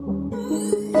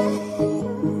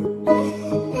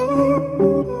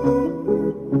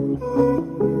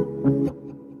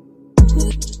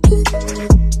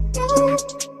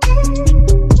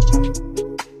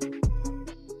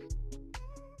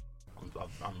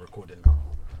recording now.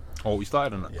 Oh, we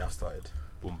started on that? Yeah, I started.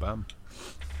 Boom, bam.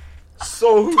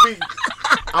 So,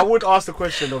 I would ask the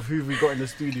question of who we got in the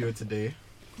studio today.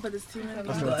 But there's too many.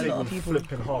 That's going to take me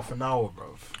flipping half an hour,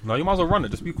 bro. No, you might as well run it.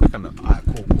 Just be quick on that. Alright,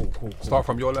 cool. Start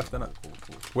from your left, innit?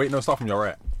 Cool. Wait, no, start from your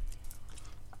right.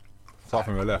 Start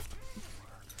from your left.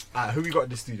 Alright, who we got in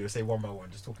the studio? Say one by one,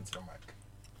 just talking to the mic.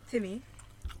 Timmy.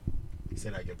 Say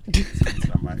that again. Speaking to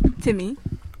the mic. Timmy.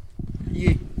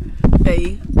 Yeah.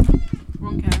 Faye.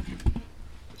 Wrong Kev.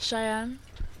 Cheyenne.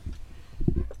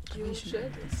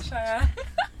 Cheyenne.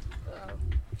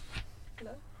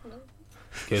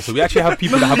 Okay, so we actually have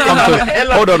people that have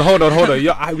come to... Hold on.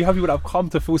 Yeah, we have people that have come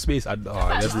to full space and...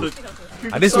 and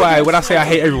this is why when I say I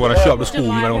hate everyone, I show up to school,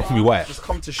 you might want to be white. Just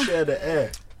come to share the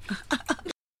air.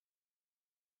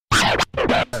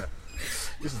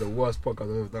 This is the worst podcast I've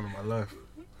ever done in my life.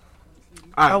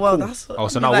 Oh well, cool. that's. Oh,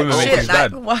 so now women make things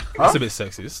bad. What? That's a bit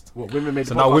sexist. What, women made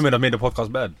So the now podcast? women have made the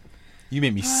podcast bad. You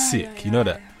make me sick, you know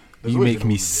that? There's You always make been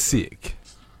me women. sick.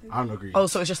 I don't agree. Oh,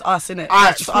 so it's just us, innit?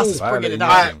 Alright, Just us cool. bringing it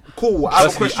Alright, down. Cool. I have a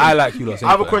Firstly, question. I like you lot. I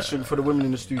have a question for the women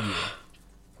in the studio.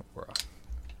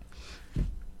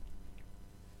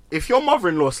 If your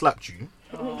mother-in-law slapped you,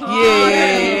 Yeah.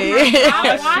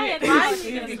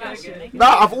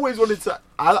 nah, I've always wanted to.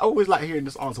 I always like hearing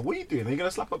this answer. What are you doing? Are you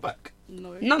gonna slap her back?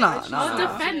 No. I'll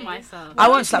defend myself. I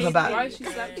won't slap her back. Why she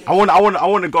slapped you? I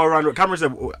want to go around. What Cameron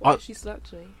said. She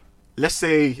slapped me. Let's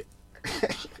say.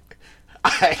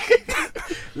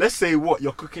 Let's say what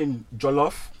you're cooking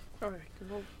jollof. Alright,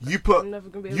 well, You put. I'm never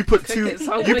gonna be able You to put cook two. it,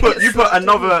 so I'm You gonna put get slapped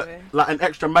another anyway. like an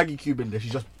extra Maggie cube in there. She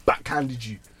just backhanded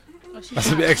you.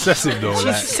 That's a bit excessive though. She's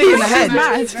Like, sick in the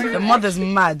head. The mother's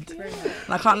mad.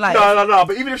 I can't lie. No.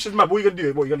 But even if she's mad, what are you gonna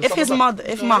do? What, you gonna If slap his her back? mother,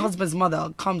 if my husband's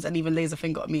mother comes and even lays a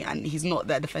finger at me and he's not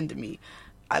there defending me,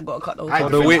 I gotta cut the whole I thing.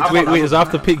 defend- wait. So I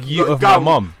have to pick you over my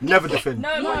mum. Never defend.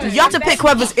 You have to pick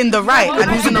whoever's in the right and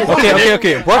who's in the wrong.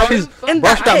 Okay. Brush In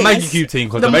that case, Maggie cube thing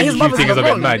because the Maggie his cube mother's thing is a bit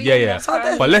wrong. mad. Yeah. So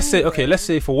then- But let's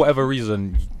say for whatever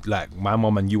reason, like my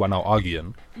mum and you are now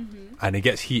arguing, and it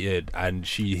gets heated, and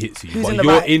she hits you, Who's but in the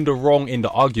you're right? in the wrong in the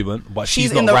argument, but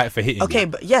she's in not the right for hitting Okay, you.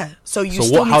 but yeah, so you So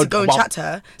still what- need how- to go and but- chat to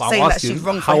her, But I'm saying that asking, she's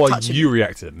wrong how for are touching you me.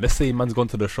 reacting? Let's say man's gone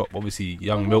to the shop, obviously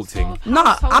young milk thing.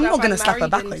 Nah, Told I'm that not gonna I'm slap her married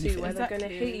back or into, anything. where they're gonna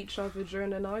hit each other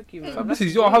during an argument. But this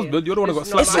is your husband. You're the one who got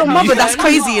slapped. It's your mother that's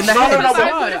crazy in the head.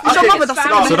 but- It's your mother that's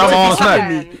family. So now my mom's slapping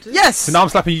mad. me. Yes. So now I'm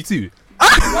slapping you too.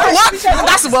 What?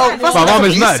 That's well. My mum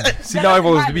is mad. See now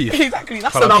everyone's the beef. Exactly.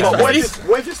 That's Can't the have No, that. but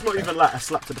what if it's not even like a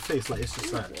slap to the face? Like it's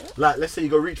just like let's say you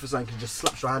go reach for something and just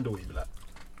slaps your hand away. You be like,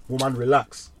 woman,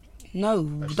 relax. No,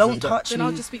 don't touch Then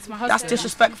I'll me. just speak to my husband. That's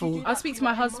disrespectful. I'll speak to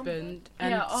my husband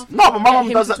and No, but my mum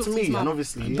him does to that to talk to me, his mum. and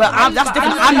obviously. But that's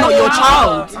different. I'm not your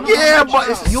child. Yeah, but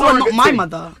it's You are not my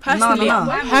mother. Personally,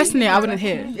 No. personally, I wouldn't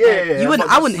hit. Yeah, You wouldn't.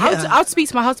 I wouldn't hit her. I'll speak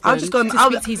to my husband. I'll just go and to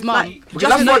speak to his mum. like, Because just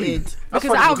that's funny. noted. That's Because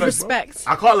funny out of because respect.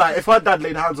 I can't lie. If her dad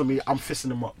laid hands on me, I'm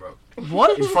fisting him up, bro.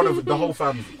 What? In front of the whole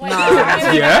family.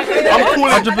 Yeah. I'm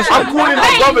calling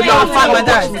my brother down. fight my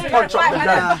dad. Punch up the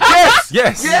dad.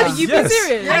 Yes. You be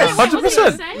serious? Yes.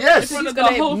 100%. Yes.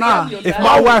 Nah. If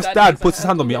my wife's dad puts his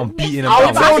hand on me, I'm beating him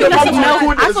I'll tell down. them that's a I'm male-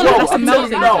 recording I as feel like well. that's a I'm male telling you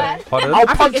thing. now. Pardon? I'll I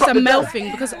think punch it's up a the male dad.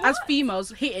 thing because as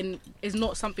females, hitting is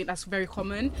not something that's very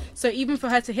common. So even for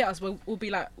her to hit us, we'll be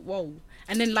like, whoa.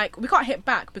 And then like we can't hit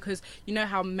back because you know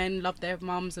how men love their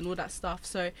mums and all that stuff.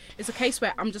 So it's a case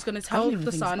where I'm just gonna tell don't even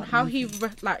the think son it's how about he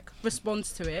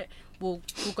responds to it. We'll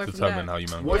go from Determine there. how you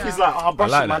man. What if he's like, oh, brush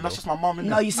I like it, man, that that's just my mum, innit?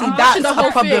 No, you see, I'm that's brushing the whole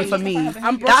a problem thing. for me. I'm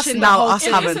That's brushing the now whole us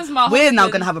thing. having. We're now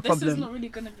gonna have a problem. This is not really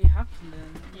gonna be happening.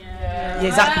 Yeah,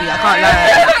 exactly. I can't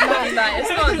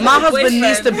lie. My husband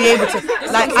needs to be able to.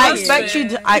 Like,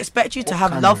 I expect you to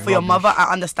have love for your mother.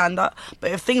 I understand that,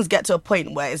 but if things get to a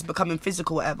point where it's becoming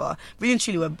physical, whatever, really and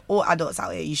truly, we're all adults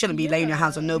out here. You shouldn't be laying your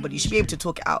hands on nobody. You should be able to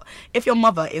talk it out. If your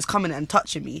mother is coming and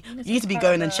touching me, you need to be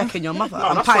going and checking your mother.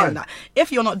 I'm that's fine fine. with that.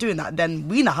 If you're not doing that, then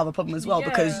we now have a problem as well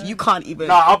because you can't even.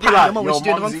 Nah, I'll be pat like, your mum when yo, she's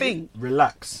doing the wrong mumsy, thing.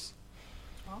 relax.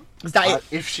 Is that it?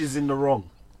 If she's in the wrong.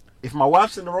 If my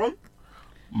wife's in the wrong,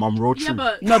 mum, roll true.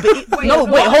 No, but wait,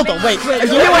 hold on, wait. You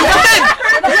hear what you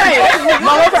said?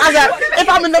 My wife, I was like, if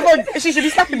I'm in the wrong, she should be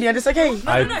slapping me, and it's okay.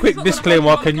 Quick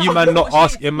disclaimer: can you man not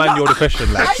ask Emmanuel the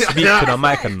question? Like, speak to the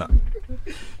mic and that.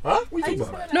 Huh? What are you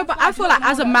talking about? No, but I feel like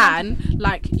as a man,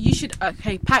 like you should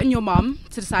patting your mum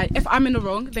to decide if I'm in the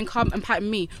wrong, then come and pat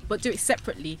me, but do it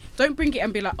separately. Don't bring it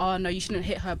and be like, oh no, you shouldn't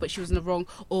hit her, but she was in the wrong,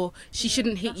 or she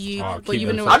shouldn't hit you, Oh, but you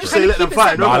were in the keep wrong. I just say let them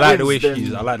fight. No, I like the way Whoever she's.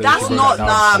 wins, I like the way That's she not, broke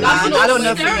it nah, down. man. I don't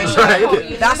know if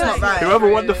Right. that's not right.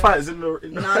 Whoever won the fight is in the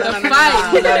No.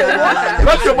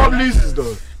 What if your mum loses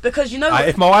though? Because you know,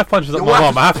 If my wife punches up my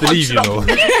mum, I have to leave. You know,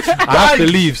 I have to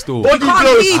leave still. you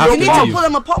can't leave. I have You need to to leave. pull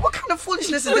them apart. What kind of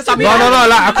foolishness is this? No.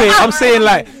 Like, okay, I'm saying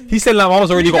like he said like mum's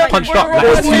already got punched up. Like,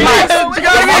 it's too late.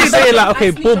 I'm saying like,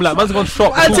 okay, boom, like man's gone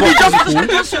shot.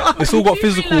 It's all got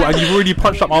physical, and you've already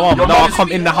punched up my mum. Now I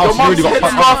come in the house, you already got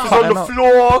punched up. on the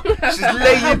floor. She's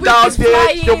laying down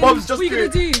there. Your mum's just. What are you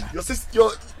gonna do? Your sister.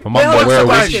 My mum don't wear a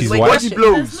wig. She's white. Body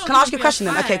blows. Can I ask you a question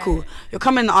then? Okay, cool. You're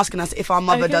coming and asking us if our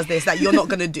mother does this, that you're not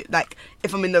gonna do. Like,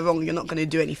 if I'm in the wrong, you're not gonna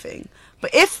do anything.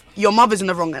 But if your mother's in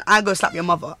the wrong and I go slap your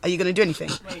mother, are you gonna do anything?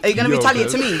 Are you gonna retaliate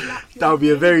to me? That would be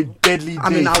a very deadly. I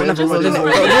mean, I would never fall in it.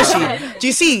 Will she? Do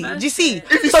you see? Do you see? you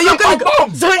So you're slap gonna my go.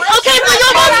 mum. So, okay, but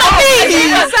your mom's not me.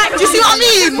 Do you see what I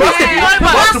mean?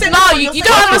 No, you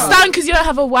don't understand because you don't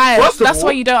have a wife. First of That's all-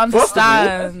 why you don't first of all,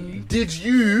 understand. Did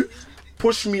you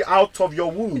push me out of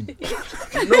your womb?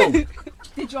 No.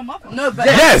 Did your mother? No, but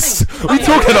Yes, what are you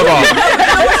talking about?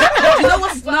 do you know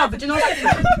what's no? But do you know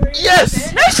what's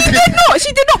Yes. No, she did not.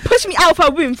 She did not push me out of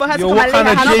her womb for her Yo, to come what and kind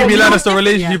lay of her hand Jamie on me. Lannister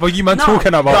relationship are you man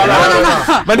talking about? No.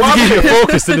 Man, What to I'm keep saying- your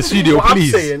focus in the studio, What I'm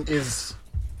please. saying is,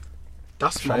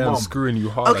 that's my I'm mum. screwing you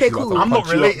hard. Okay, I feel like cool. I'll I'm not punch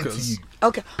you up related to 'cause- you.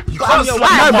 Okay. You can't No,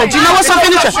 slap my but mum. do you know what's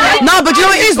something interesting? No, but do you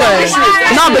know what it is though?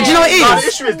 No, but do you know what No, it the is?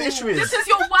 issue is. This is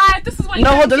your wife. This is what. No,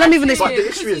 hold on. Let me even But explain. the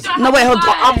issue is, No, wait, hold on.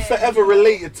 but I'm forever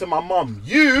related to my mum.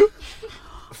 You,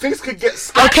 things could get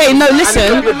scattered. Okay, no,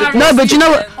 listen. No, but do you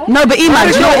know what? No, but Iman,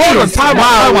 do you know what it is?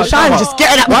 Wow, Shine, just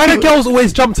getting at Why do girls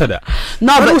always jump to that?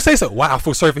 No, Why but do say so? Wow, I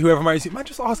feel sorry for whoever marries you. Man,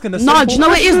 just asking the no, do you know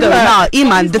what it is though? Nah,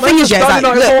 Iman, the thing is, yeah,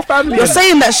 standing on it's his whole like, family. look, you're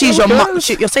saying that she's your mum.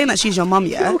 You're saying that she's your mum,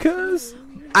 yeah, Because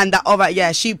and that alright,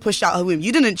 yeah, she pushed out her womb.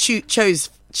 You didn't chose.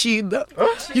 You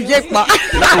get my.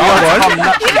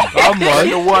 come on.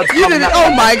 You didn't.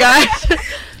 Oh my god.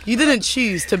 You didn't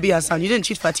choose to be her son. You didn't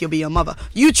choose for her to be your mother.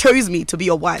 You chose me to be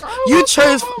your wife. You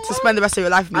chose to spend the rest of your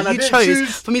life with And I me. You didn't chose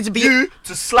choose for me to be. you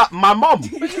to slap my mum.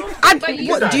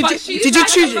 What, did you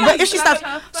choose? But if she slapped,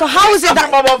 so how is it That's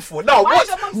that? what my mum for. No, what?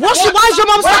 Why is your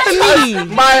mum slapping me?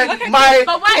 My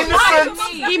But why?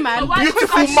 innocent, man.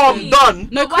 beautiful mum done.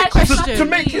 No, quick why- question. to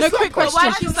make you No, slap quick her. But why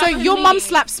question. she So slapping your mum me?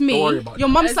 slaps Don't worry me. about Your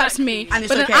mum slaps me, And it's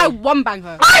but then okay. I one bang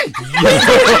her. What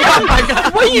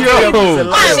are you doing?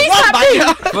 She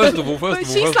slapped me. First of all, But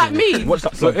she slapped me. What's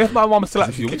that? So if my mum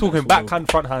slaps you, we're talking backhand,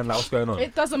 front hand, like what's going on?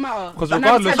 It doesn't matter. Because And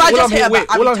regardless, I'm If I all just I'm, hit hear- her wait,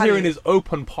 back, all I'm I'm hearing Italian. is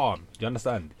open palm. Do you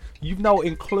understand? You've now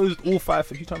enclosed all 5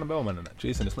 fists. You trying to bellman and that.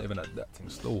 Jason, it's not even that thing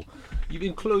slow. You've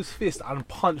enclosed fist and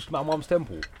punched my mum's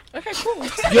temple. Okay, cool.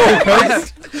 Yo,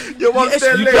 cuz. Your mum's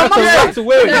there You later. got to right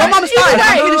away. Your mum started. I'm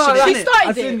finishing it. She innit?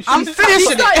 started it. I'm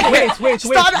finishing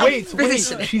it.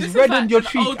 Wait. She's reddened your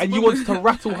cheek and you want to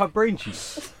rattle her brain cheek.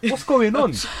 What's going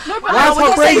on? No, but Why is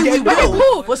her brain getting Okay, rattled?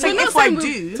 cool. We're saying We're not if I saying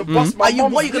do, To bust my are you?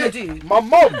 mum's What are you gonna dick. do? My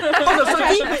mum. See,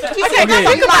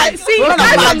 Run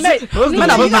guys up, are mate. First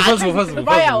of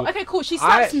all. Rael, okay, cool. She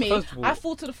slaps me. first of all- I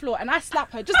fall to the floor and I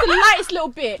slap her just the lightest little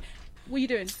bit. What are you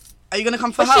doing? Are you gonna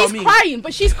come for But her or she's me? crying.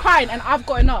 But she's crying and I've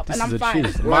gotten up This and is I'm the fine.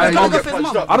 truth. My My mum. mum gets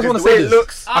punched up. I just want because to the way say it this.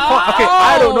 looks. I can't. Okay,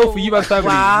 I don't know for you guys' family.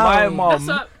 Wow. My That's mum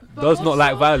a- but does not also like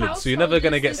your violence, so you're never household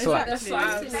gonna is- get is slapped. that's what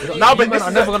I'm saying. Now, You but man this are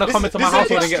is never gonna come into my this is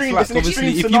household and get extreme, slapped. this is Obviously,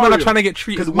 extreme if you man are scenario. trying to get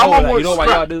treated Because my well, mum like, you won't know what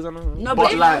slap. yard is. No, But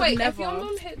but like, Wait, if Never. your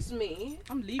mum hits me,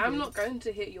 I'm leaving. I'm not going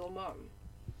to hit your mum.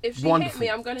 If she Wonderful. hit me,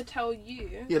 I'm going to tell you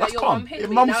Yeah, that that's your calm. mum hit If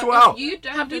me. mum Now, sort if out. you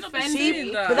don't Have you not been defend saying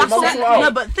me, that? But that's Mum not. sort out. No,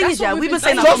 but thing is, yeah, we've been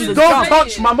saying that Don't from the don't jump.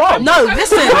 touch my mum. No,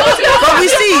 listen. But we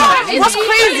see what's It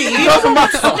crazy. doesn't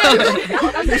matter.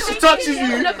 If she touches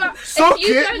you, No, but soak if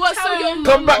you it, don't tell your mum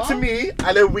come back off- to me,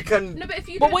 and then we can. No, but if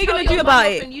you But don't what are you tell gonna your do mum about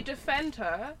off it? and you defend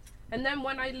her, and then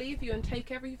when I leave you and take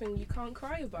everything, you can't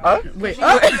cry about Huh? it. Wait.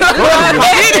 I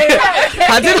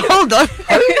did. Hold on.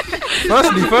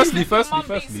 Firstly. Mum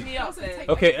beats me up then.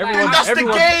 Okay, everyone. That's the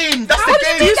game. That's the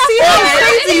Do you game. see how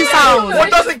crazy you sound? What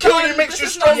doesn't kill you makes you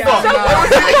stronger.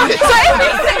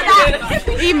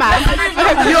 E-man.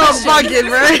 You're bugging,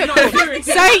 right?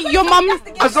 Say your mum.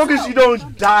 As long as you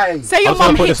don't die. Say I your was trying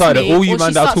mum to put hits this out there. me. All you or man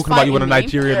she that are starts talking about you want a fighting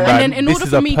me, Nigerian and man, then in this order is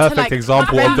for a me to, perfect like,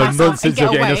 example defend of the myself and nonsense get you're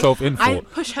getting away, yourself in I for.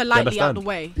 push her lightly out understand? the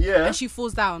way. Yeah. And she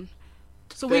falls down.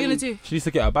 So what are you gonna do? She needs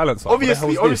to get a balance up. Obviously,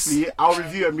 What the hell is this? honestly, I'll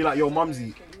review it and be like, "Yo,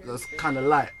 mumsy, that's kind of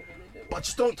light." But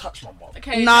just don't touch my mum.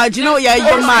 Okay. Nah, do you know what? Yeah,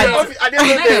 you're mad. At the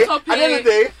end of the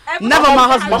day, Never my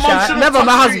husband, mum Sha. shouldn't Never my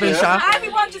touch husband, you, Sha.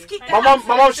 Everyone just keep my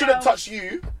mum shouldn't touch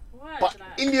you. But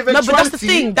in the No, eventuality, but that's the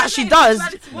thing that she does.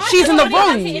 She's in the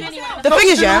wrong. The thing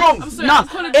is,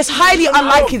 it's highly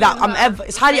unlikely that I'm ever.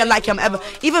 It's highly unlikely I'm ever.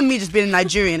 Even me just being a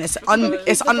Nigerian, it's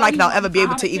unlikely that I'll ever be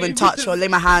able to even touch or lay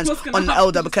my hands on the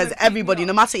elder, because everybody,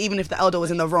 no matter even if the elder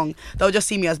was in the wrong, they'll just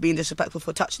see me as being disrespectful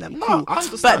for touching them. Cool.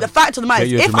 But the fact of the matter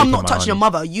is, if I'm not touching your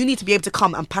mother, you need to be able to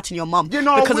come and patting your mum because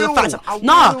of the fact.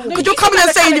 Because you're coming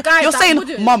and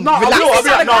saying, mum, relax.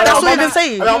 That's what you've been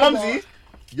saying. Mumsy,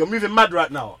 you're moving mad right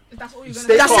now. That's all you're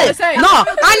Stay gonna calm. say. No,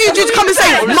 I need you to come and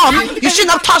say, Mum, you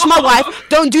shouldn't have touched my wife.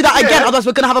 Don't do that again, otherwise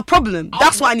we're gonna have a problem.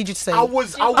 That's what I need you to say. I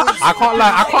was. I can't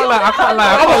lie.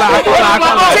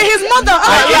 To his mother.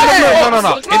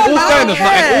 No. In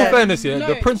all fairness, yeah,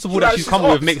 the principle that she's come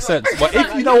with makes sense. But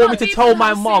if you don't want me to tell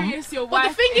my mum, But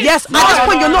the thing is, Yes, at this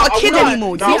point you're not a kid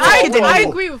anymore. You're not a kid I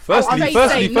anymore. agree with firstly,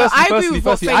 what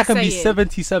Faye's I can be saying.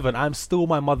 77. I'm still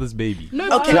my mother's baby. No,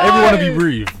 Okay. So everyone will be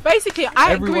brief. Basically,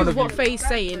 I Every agree one with of what you. Faye's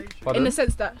saying in the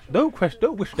sense that Don't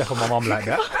wish death on my mum like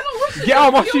that. Get out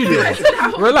of my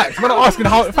studio. Relax. We're not asking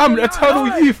how family eternal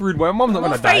youth, rude boy. My mum's not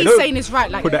gonna what die. Faye's Don't saying is right.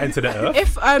 Like, put that into the earth.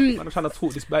 if I'm not trying to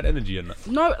talk this bad energy and that.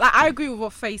 no, like I agree with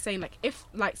what Faye's saying. Like, if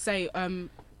say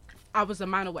I was a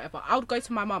man or whatever, I would go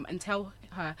to my mum and tell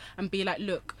her and be like,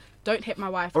 look, don't hit my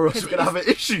wife. Or else because we're gonna have an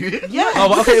issue. Yeah. Oh,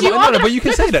 but okay, you are but you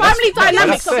can say that. family That's-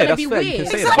 dynamics that's are fair, gonna be that's fair, you weird.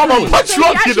 can say that. Come on, punch you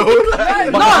up, you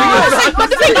know. But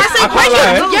the thing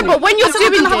is, Yeah, but when you're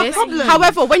doing have a this, problem.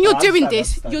 however, when you're I doing understand, this,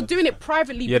 understand. you're doing it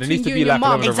privately Yeah, there needs between to you be and your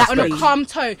like a mum level of on a respect. calm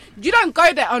tone. You don't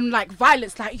go there on like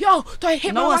violence, like yo, don't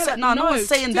hit No my one's wife. no one's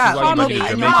saying just that. Why you calmly.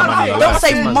 manage to No, make money don't like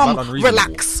say, that? It's mum, unreasonable.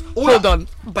 relax. Hold on.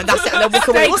 But that's it. Then walk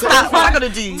away. What's that? What am I gonna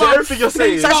do? So everything you're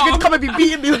saying, So she could come and be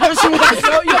beating me whenever she wants.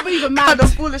 You're even mad. Kind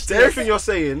of foolish. so everything you're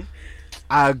saying,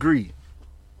 I agree.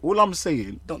 All I'm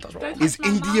saying Don't touch my is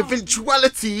in the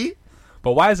eventuality.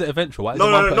 But why is it eventual? Why is No,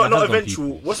 the mum no, putting her not hands on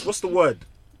eventual. people? What's the word?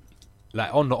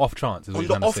 Like on the off chance is what On you're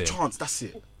the trying to off say. chance, that's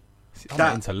it. I'm not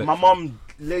That intellectual. my mum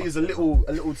lays a little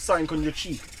sign on your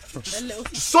cheek.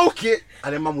 Just soak it,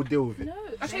 and then mum will deal with it.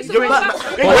 Okay, so You're what in- about-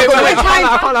 But wait, I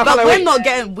can't But we're wait. not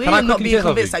Can I being quickly say convinced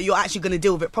something? that you're actually gonna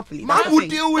deal with it properly. That's Mum the will thing.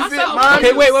 deal with it, That's man.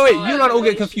 Okay, wait. You and I all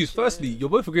get confused. Firstly, you're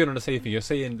both agreeing on the same thing. You're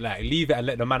saying like leave it and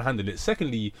let the man handle it.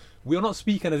 Secondly, we're not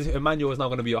speaking as if Emmanuel is now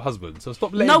going to be your husband. So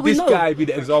stop letting No, we this know. guy be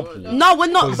the example. No, we're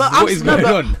not. 'Cause But what is going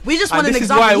on? we just And want an this is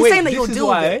example. why- He's wait, saying that this you'll is deal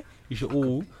with why it. you should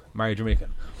all marry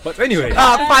Jamaican. But anyway,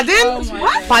 Pardon?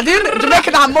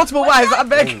 Jamaican have multiple wives. I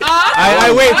beg.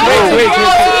 wait.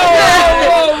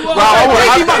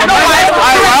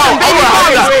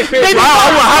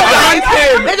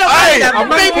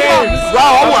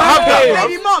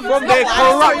 From their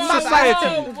corrupt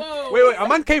society. Wait, a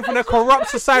man came from a corrupt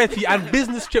society and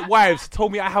business trip wives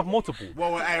told me I have multiple.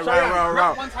 Whoa, hey,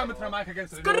 right. One time into the mic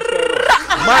against the door.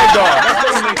 My God, that's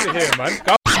what you need to hear,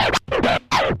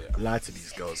 man. Lie to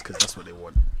these girls because that's what they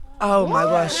want. Oh my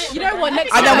gosh. You know what?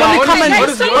 Next And then when we come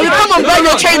and burn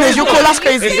your chainers, you'll call us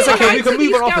crazy. It's okay. We can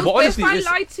move on after, but honestly, if I it's...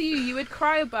 lied to you, you would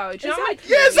cry about it. Do you know what I mean?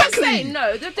 Yeah, exactly. You're saying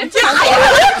no, the difference. No,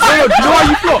 do you know why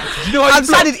you flop? Do you know why you I'm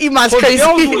flop? sad Iman's Because crazy.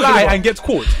 girls will lie and get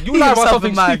caught. You lie about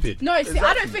something stupid. No, see,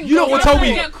 I don't think You don't want to tell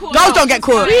me. Girls don't get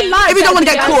caught. If you don't want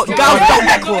to get caught, girls don't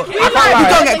get caught. You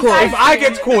don't get If caught. I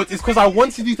get caught, it's because I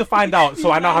wanted you to find out, so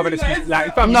I now have an excuse.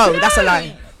 Like, fam, No, that's a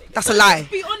lie. That's a lie.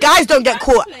 Guys don't get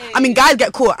caught. I mean, guys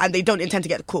get caught and they don't intend to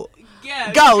get caught.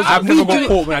 Girls, I've we never got do.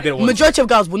 caught when I didn't want to. Majority of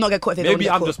girls will not get caught if they don't Maybe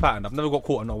get I'm caught. just patterned. I've never got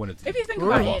caught and not wanted to. If you think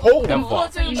about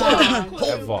it,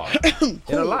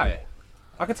 Ever. In a lie.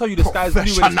 I can tell you the sky's blue when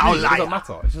it's blue. It doesn't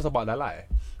matter. It's just about the lie.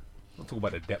 Don't talk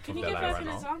about the depth of the lie right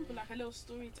now. example, like a little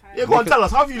story time? Yeah, go on, tell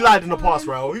us. How have you lied in the past,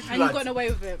 Raoul? Who've you and you've lied gotten to? away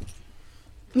with it.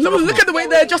 Look at the way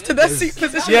they adjusted their seat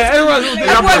position. Yeah,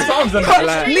 everyone's arms and that.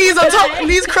 Like, Knees on top,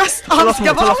 knees crossed, arms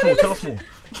together.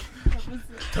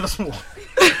 Tell us more.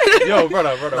 yo,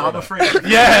 brother. I'm afraid.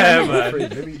 Yeah,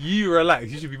 man. You relax.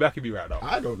 You should be backing me right now.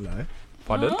 I don't lie.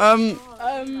 Pardon?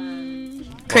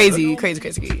 Crazy.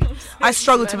 I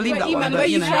struggle to believe that one, Iman, where but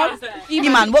you you know. from?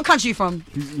 Iman, what country you from?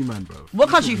 Who's E-Man, bro? What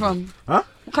country you from? Huh?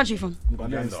 What country you from?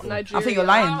 Nigeria. I think you're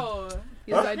lying.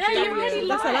 He's Nigerian.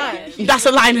 That's a lie. That's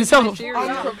a lie in itself.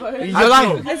 Nigeria. You're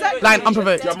lying. Lying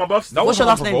unprovoked. You have my birth certificate? What's your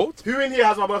last name? Who in here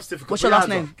has my birth certificate? What's your Put last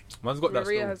hands name? Man's got that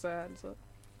Maria still. has her hands up. up.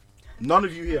 None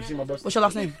of you here have seen my birth What's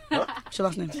certificate. your last name? What's your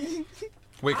last name?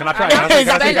 Wait, can I try? Can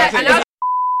I say?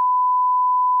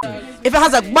 If it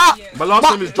has a ba, My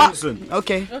last name is Johnson.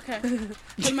 okay. Okay.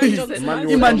 Iman Johnson.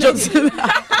 Iman Johnson.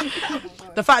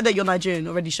 The fact that you're Nigerian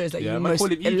already shows that Yeah, you man, call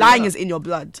it Egypt, lying yeah. is in your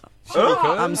blood.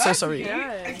 Huh? I'm so sorry.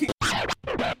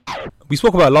 We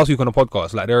spoke about it last week on the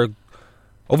podcast. Like, there are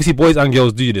obviously boys and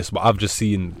girls do this, but I've just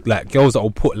seen like girls that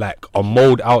will put like a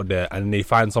mold out there and they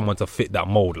find someone to fit that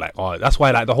mold. Like, oh, that's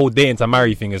why like the whole dating to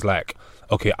marry thing is like,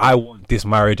 okay, I want this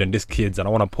marriage and this kids, and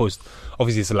I want to post.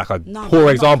 Obviously, it's like a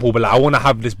poor example, but like I want to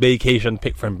have this vacation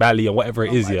pic from Bali or whatever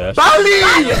it is. Yeah, Bali!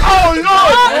 Oh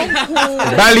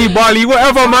Lord! Bali,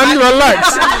 whatever, man.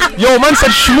 Relax. Yo, man said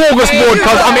smorgasbord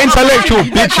because I'm intellectual,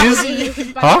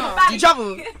 bitches. Huh? You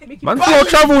travel. Man, still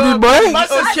traveled, dude, boy.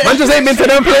 Man just ain't been to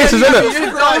them places, innit?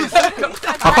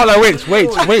 I can't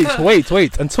like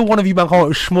wait until one of you man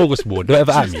can't smorgasbord. Don't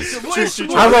ever at me. That's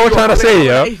what I'm trying to say,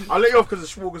 yeah. I'll let you off because of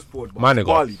smorgasbord. My nigga.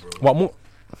 Bali, bro. What more?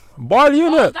 Bali,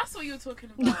 innit? That's what you were talking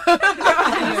about. So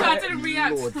I didn't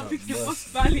react.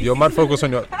 What's Bali? Yo, man, focus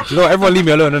on your. You know, everyone leave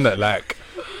me alone, innit? Like,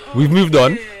 we've moved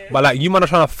on, but like, you man are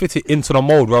trying to fit it into the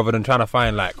mold rather than trying to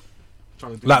find like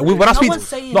when I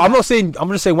speak. No, I'm not saying. I'm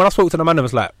just saying when I spoke to the man, it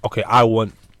was like, okay, I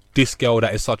want this girl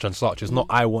that is such and such. It's not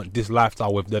I want this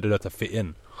lifestyle with da to fit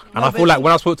in. And I feel like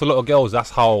when I spoke to a lot of girls, that's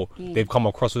how they've come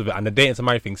across with it. And the dating to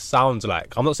marry thing sounds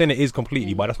like, I'm not saying it is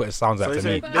completely, but that's what it sounds like to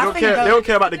me. They don't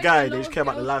care about the guy, they just care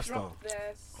about the lifestyle.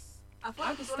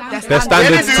 Their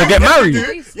standards to get married.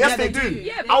 Yes, they do.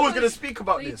 Yeah, I was going to speak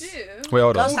about this. Wait,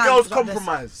 hold on. All girls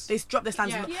compromise. They drop their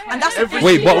standards. And that's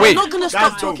Wait, but wait. You're not gonna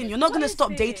stop Guys talking. don't. You're not gonna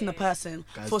stop dating a person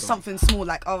for don't. something small,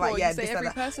 like, all right, What, yeah, you say this, every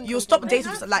that. person You'll stop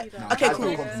dating compromises? for like, okay, guys cool.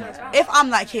 don't compromise. If I'm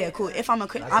like, here, cool. If I'm a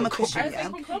Christian, yeah,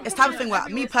 it's type of thing where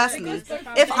me personally,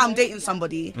 if I'm dating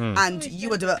somebody and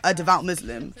you are a devout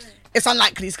Muslim, it's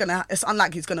unlikely it's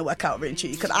gonna work out really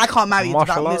cheap because I can't marry a devout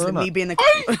Mashallah, Muslim. innit? Me being a,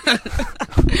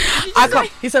 I can't.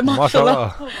 He said,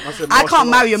 mashallah. I can't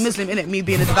marry a Muslim in it. Me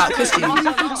being a devout Christian.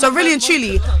 So really and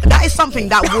truly, that is something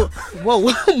that will.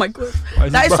 Whoa, oh my god.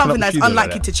 That is something that's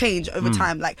unlikely to change over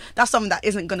time. Like that's something that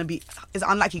is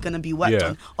unlikely gonna be worked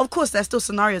on. Of course, there's still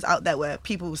scenarios out there where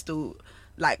people will still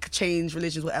like change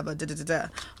religions, whatever.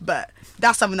 But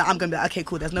that's something that I'm gonna be like, okay,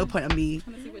 cool. There's no point in me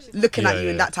looking at you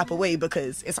in that type of way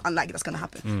because it's unlikely that's gonna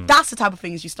happen. That's the type of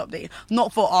things you stop dating.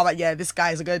 Not for all right, yeah, this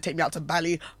guy is gonna take me out to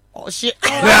Bali. Oh shit.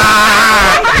 Bali.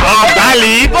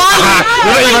 You're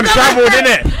not even travelled,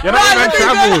 innit? You're not even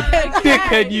travelled.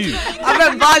 Dickhead, you. I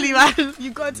meant Bali, man.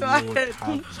 You got to my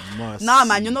head. Nah,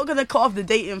 man, you're not gonna cut off the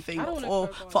dating thing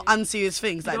for unserious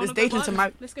things. Like this dating to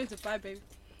marry. Let's go to Dubai, baby.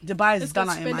 Dubai's Let's done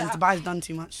go at him, spin man. it out. Dubai's done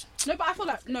too much. No, but I feel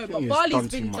like think but it's Bali's done been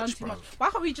too done much, too bro. much. Why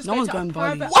can't we just No go one's to a going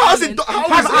Bali. private What is it? island?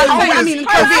 Private island. I mean,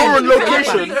 Caribbean. Foreign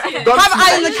location. Private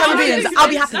island in the Caribbean. I'll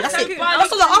be happy. That's it.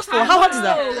 That's all I asked for. How hard is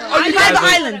that? Private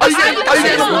island. Let's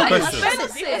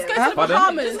go to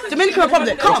Bahamas. Dominican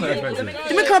Republic. Come.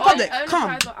 Dominican Republic.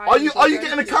 Come. Are you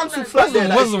getting a council flat there?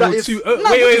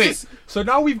 Wait. So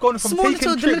now we've gone from Small taking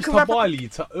little trips Dominican to Bali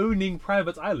to owning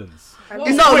private islands. No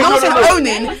one said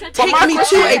owning. Take me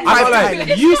to a private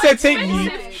island. You said take me.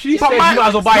 She said you might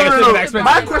as well buy it instead of expensive.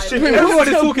 My question is, Everyone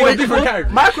is talking in different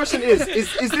characters. my question is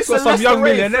this Got some young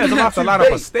millionaires. I'm gonna have to line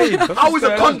up a stage. How is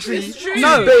a country?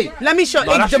 No, let me show.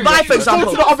 that's Dubai, true. for example.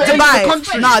 Go to the other end of the Dubai.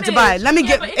 country. Nah, Dubai. Let me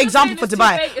give example for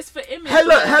Dubai. It's for image.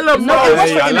 Hella, No, bro. it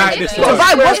was for I like image. this one.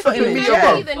 Dubai was for image.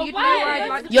 bro. Then you'd know I'd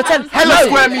like You're telling Hella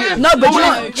square meters. No, but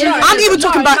I'm even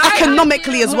talking about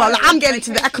economically as well. Like, I'm getting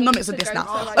into the economics of this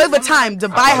now. Over time,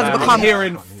 Dubai has I'm become.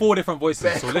 hearing 4 different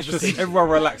voices, so let's just everyone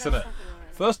relax in it.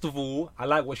 First of all, I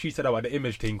like what she said about the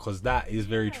image thing because that is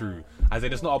very true. As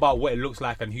in, it's not about what it looks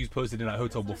like and who's posted in that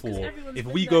hotel before. If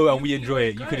we go and we enjoy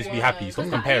it, you can just be happy. Stop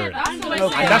comparing. And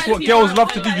that's what girls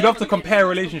love to do. You love to compare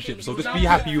relationships, so just be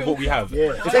happy with what we have.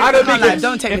 If I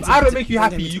don't make you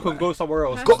happy, you can go somewhere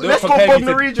else. Let's go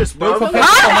Bognor Regis, bro.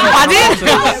 I did.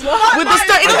 With the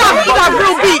story, it doesn't have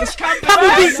real beach,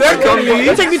 Pebble Beach. Secondly,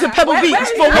 You take me to Pebble Beach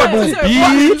for Pebble what?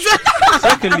 Beach.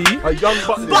 Secondly, A young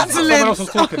butler. someone else was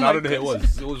talking. I don't know who it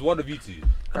was. It was one of you two.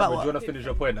 About Do what? you want to finish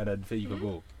your point and then think you can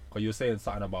go? Because you were saying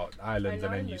something about islands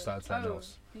and then you started something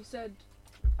else. You said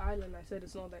island. I said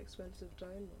it's not that expensive to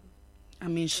own one. I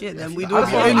mean, shit. Then we I do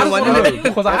don't own know, one. innit?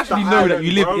 Because I actually know that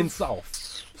you live Bro. in South.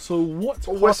 So what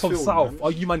part of Westfield, South man.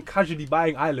 are you man casually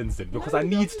buying islands in? Because I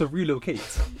need to relocate.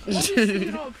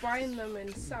 You're not buying them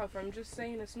in South. I'm just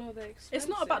saying it's not that expensive. It's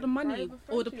not about the money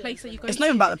or the place that you go. It's not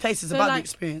even about the place, it's So, about the like,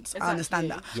 experience. I exactly.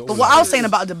 understand that. You're But all what I was right. saying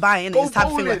about Dubai, innit, Go is type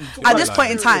of thing where, Poland. at this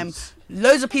point in time,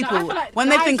 loads of people, I feel like when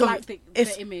they guys think of like the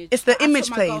it's image. it's the I image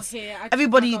took my girl place. here, I took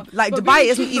Everybody, my girl- like, but Dubai really,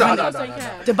 isn't truly, even. girls don't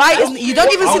care. Dubai isn't. You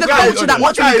don't even see the guys, culture that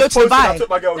much when you go to I Dubai. took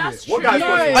my girl here. What guy No.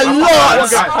 posted? A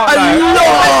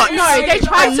lot. No, they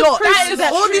try A to lot. prove to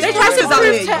them. All these They try to places out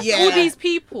prove here, to yeah. all these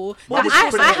people that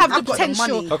I have the I've got the potential.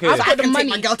 money. Okay. I've got I the can money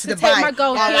take my girl to take Dubai. my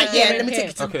girl Alright, here yeah, and let me here. take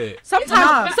you to. Okay.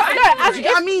 Sometimes, no, as you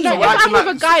get I mean? No, we're if I'm acting with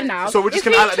like- a guy now, So we're just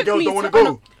if gonna he act like the took girls me don't want to to-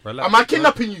 go. Relax. Am I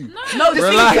kidnapping you? No, the thing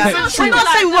Relax. is, we're not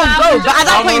saying we won't go, but at that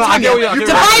No, point in no, I time, get what you're Dubai is a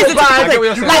saying. I get what different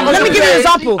you're thing. saying. Like, let me give you an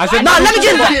example. I said- No, let me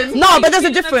give no, but there's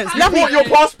a difference. Let me. Bought your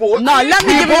passport. No, let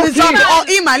me give you an example. Oh,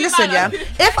 Iman, listen, yeah.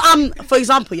 If for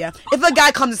example, yeah, if a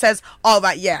guy comes and says, "All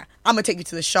right, yeah, I'm gonna take you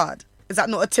to the Shard," is that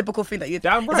not a typical thing that you?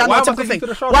 Damn right. Is that Why not a am I typical taking thing? you to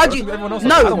the Shard? Why That's do you? what everyone else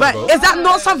does. I No, don't but wanna go. is that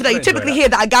not something that you I enjoy typically that. hear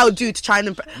that a guy would do to try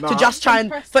and to just try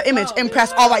and for image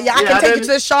impress? All right, yeah, I Yeah, can and take you then-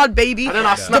 to the Shard, baby. and then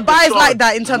I snap Dubai the is Shard. like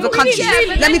that in terms of countries.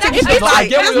 Let me take you to No, I Dubai.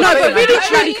 get what you're No, saying. but really, I-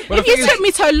 truly, But if the you thing took is-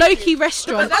 me to a low-key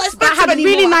restaurant That's that expensive had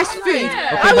really anymore. nice food, Okay,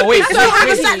 I but would wait, be It's so not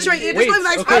happy. oversaturated. It's not even Wait,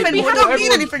 expensive. okay, You but don't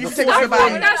need everyone- anything to take to everyone-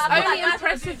 Dubai. That's only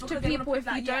impressive to people if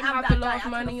you don't have a lot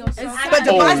of money yourself. But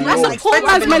Dubai's Oh, that's no. not Poor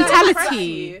man's expensive.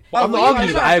 mentality. But I'm not arguing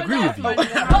with that. I agree with you.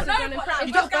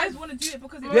 If those guys want to do it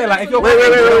because Yeah, like if you're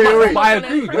Wait. but I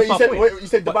agree. Wait, That's my point. you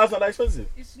said Dubai's not that expensive?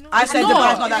 I said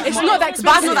Dubai's not that. It's not that Dubai's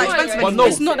not that expensive. expensive. But no.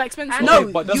 It's not that expensive. No,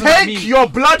 Okay, but doesn't that Take mean your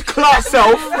blood clot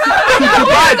self to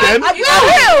Dubai then. I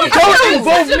will. Don't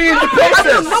involve me in the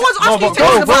process. No one's No, asking you but to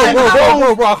go to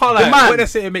Dubai. bro, I can't The like. man. When they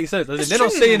say it makes sense, as in, they're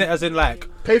not saying it as in like.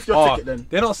 Pay for your Oh, ticket then.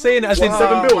 they're not saying it as in Wow.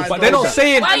 7 bills. but they're not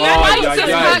saying. Why you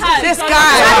This Oh,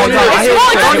 guy. no, I hear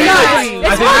what you're saying.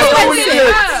 It's As in, more no,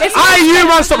 expensive. It's I you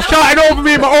man stop shouting over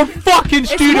me in my own fucking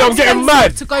it's studio. more I'm getting expensive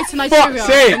mad. to go to Nigeria. Fuck's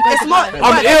sake. It's more.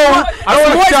 I'm ill. I don't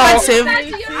More want to shout.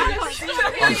 expensive.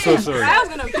 I'm so sorry.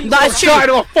 That is true. Shouting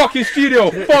in my fucking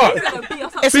studio. Fuck.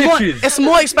 It's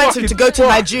more expensive to go to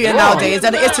Nigeria nowadays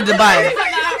than it is to Dubai.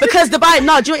 Because Dubai,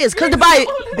 no, do you know what it is? Because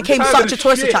Dubai became tired such of a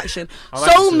tourist shit. attraction. I'm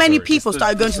actually So so many sorry. people This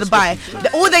started going is to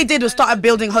Dubai. All they did was started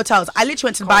building hotels. I literally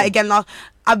went to Dubai again last.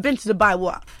 I've been to Dubai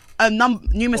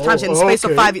numerous times in the space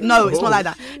of 5 years. No, it's not like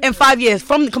that. In 5 years,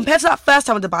 compared to that first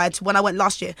time in Dubai to when I went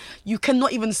last year, you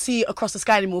cannot even see across the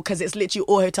sky anymore because it's literally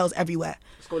all hotels everywhere.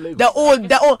 They're all.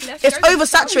 It's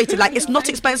oversaturated. Like it's not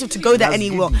expensive to go there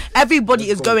anymore. Everybody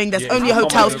is going. There's only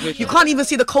hotels. You can't even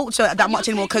see the culture that much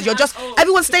anymore because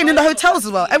everyone's staying in the hotels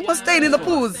as well. Everyone's staying in the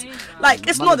pools. Like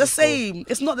it's not the same.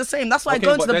 It's not the same. That's why Okay,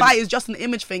 going to but Dubai is just an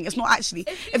image thing. It's not actually.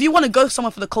 If you want to go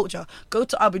somewhere for the culture, go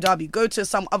to Abu Dhabi. Go to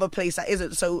some other place that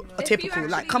isn't so typical.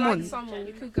 Like come on. Someone,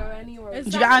 you could go anywhere. Do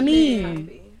you get what I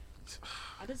mean?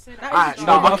 Alright,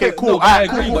 no, okay, cool. I Alright,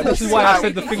 agree, cool, but this cool. is why I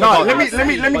said the thing No, about. let me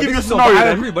give you a No, scenario. I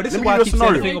then. agree, but this is Let me why I give you keep a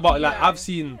saying the scenario. thing about like I've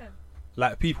seen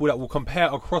like people that will compare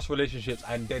across relationships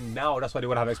and then now that's why they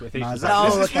want to have expectations. Nah,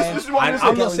 Like, Oh, this- okay. This is what and I'm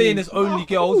I'm not saying. saying it's only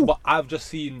girls, but I've just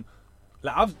seen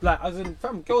as in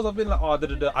girls have been like,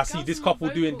 oh, I see this couple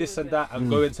doing this and that and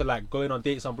going on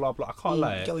dates and blah blah. I can't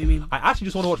lie. Get what you mean. I actually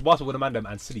just want to watch basketball with a man them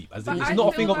and sleep. As in, But it's I not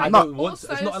a feel thing of I like don't want.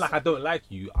 also It's not like I don't like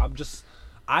you.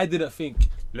 I didn't think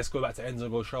let's go back to Enzo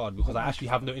and go Shard because I actually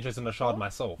have no interest in the Shard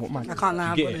myself. I can't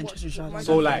lie. I've You got get no it? interest in Shard.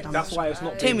 So like that's why it's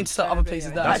not. Take me to some other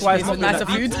places that That's actually why it's places with not nicer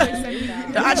been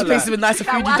food. The actual places with nicer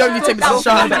food. You don't need to take me to the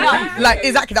Shard. Like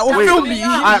exactly, that will film me.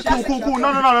 Alright, cool.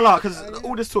 No. Because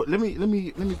all this talk. Let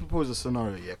me propose a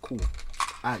scenario. Yeah, cool.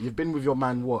 Alright, you've been with your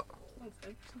man what?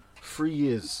 3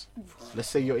 years. Let's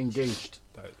say you're engaged.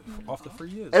 After 3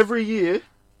 years. Every year,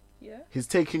 he's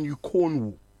taking you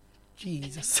Cornwall.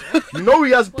 Jesus. You know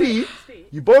he has P.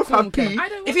 You both have P.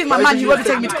 If he's my man, he won't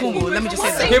take me to Cornwall. Let me just say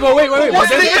that. Okay, but wait. What's but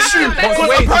the then- issue? but Because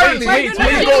wait, apparently wait. we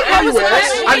can go anywhere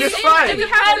and it's fine. We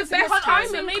have the best time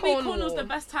So in maybe Cornwall. Cornwall's the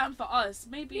best time for us.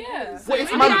 Maybe it is. What if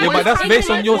Maybe man- that's- Yeah, but that's based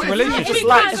on your If we relationship. keep It's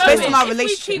like- going, it's based on our if we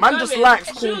relationship. keep Man just going,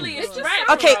 likes surely Cornwall. it's right.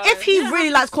 Okay, if he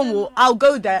really likes Cornwall, I'll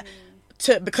go there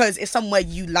because it's somewhere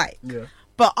you like. Yeah.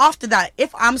 But after that, if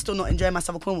I'm still not enjoying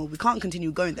myself at Cornwall, we can't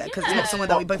continue going there because it's not somewhere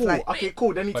that we both Cool. like. Okay,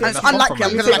 cool. Then he But takes it's unlikely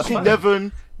I'm he gonna takes like you Cornwall.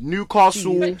 Devon,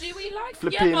 Newcastle, But do we like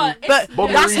flipping. But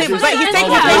Bobby that's Reed him. is- But he's taking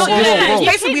Whoa, whoa, place. whoa.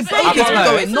 Basically, we both get to be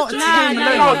going, not him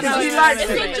alone. No, because he likes It's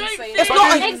a it. joke It's thing.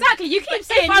 not. Exactly, you keep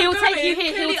saying I'm he'll going, take you here,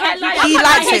 he'll clearly take I you like there. He But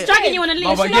likes he's it. dragging you on a leash.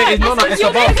 No, but yeah, it's not. It's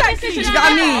about. Do you know what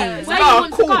I mean? Where Nah, you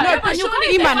want to cool. go. No, but And you're surely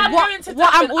going if there. I'm Iman, going to what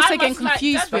I'm Devon, also I getting must like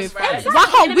confused Devon, with, right? why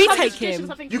can't we take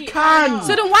him? You can.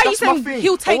 So then why are you That's my saying thing.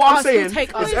 he'll take But what I'm us, he'll saying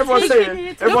take us? is everyone's saying. No,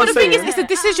 but Everyone's the thing is, saying. it's a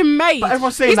decision made. But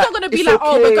everyone's saying He's that not going to be it's like,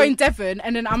 oh, we're okay. going Devon,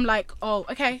 and then I'm like, oh,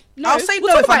 okay. No, I'll say we'll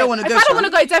no talk if I about don't it. wanna If go, I don't Shan. want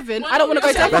to go Devon, I don't want to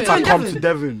go Better Devon. come to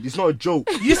Devon. It's not a joke.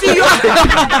 You see,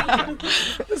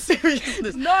 you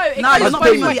seriousness. No, it's No, you're not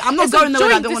paying paying me. me. I'm not It's a going nowhere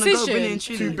that I joint don't want to go. decision. Really and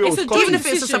Two truly. bills. It's a cost Even you. if it's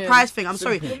a decision. surprise thing, I'm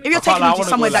sorry. If you're can't taking lie, I me to wanna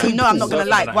somewhere go that you like know I'm not gonna surfing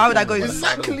like, like why would I that. go?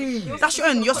 Exactly. That's your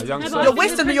own. young You're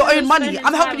wasting your own money.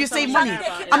 I'm helping you save money.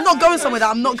 I'm not going somewhere that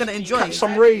I'm not gonna enjoy. Catch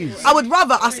some rays. I would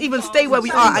rather us even stay where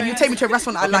we are and you take me to a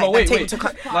restaurant I like than take me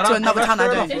to another town I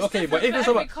don't. Okay, but if it's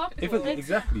about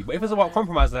exactly, but if it's about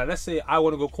compromise, like let's say I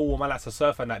want to go cool with my lads to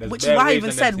surf and that, there's Which is bare why I waves even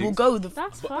and said them we'll things. go.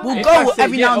 That's fine. We'll If go I say,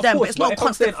 every yeah, now and of then, but course, it's not a if I'm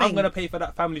constant saying I'm thing. gonna pay for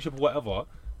that family trip or whatever,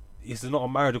 This is not a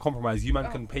marriage or compromise. You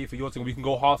man can pay for your thing. We can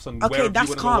go halves and Okay, wherever that's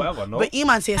you want to calm. go, whatever. No, But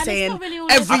Iman's here And it's saying not really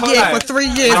all every about- year I for can't 3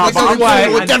 years Nah, we're but going why,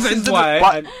 to and this is why.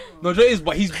 But- and- no, it is,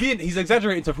 but he's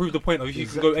exaggerating to prove the point of if you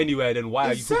can go anywhere, then why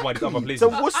are you talking about these other places? So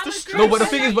what's the stress? No, but the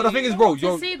thing is, bro, To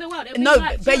you're. see the world. No,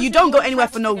 but you don't go anywhere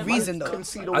for no reason though. Can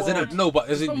see the As in, world. no, but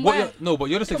as in, From what where? you're, no, but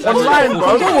you're just Online,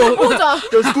 exaggerating. bro.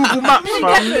 There's Google Maps,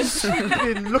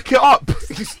 fam. Look it up.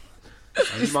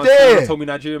 It's there. told me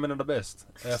Nigerian men are the best.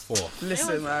 Therefore,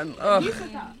 Listen, man.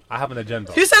 I have an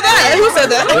agenda. Who said that? Who said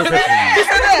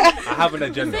that? I have an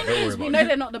agenda. Don't worry We about know it.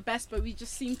 they're not the best, but we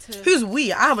just seem to. Who's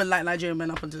we? I haven't liked Nigerian men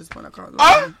up until this point. I can't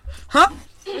lie. Huh?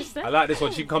 I like this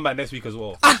one. She can come back next week as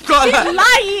well. I can't lie.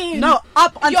 lying. No,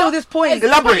 up until this point.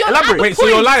 Elaborate. Wait, so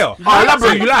you're a liar? elaborate.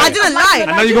 So you lie? I didn't lie.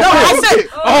 And now you No, got I caught. said.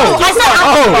 Oh, I said.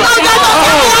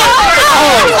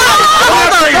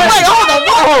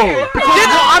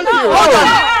 Hold on.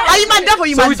 Are you man deaf or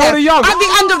you So man we told her deaf? young. At the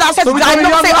end of that So sentence, we did I told her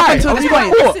not young say up lie. until Are this we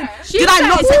point? caught? Did I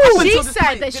not say up until She this said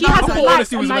point? that she Did I hasn't not? honesty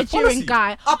liked a was the best Nigerian policy.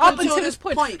 guy Up up until until this this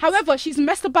point. point. However, she's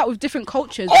messed about with different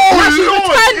cultures. Oh, Now she's Lord.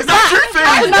 returned Is that back true thing?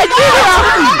 to Nigeria.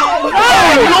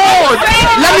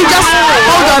 Let me just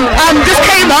hold on.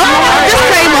 Disclaimer. Hold on.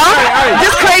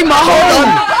 Disclaimer.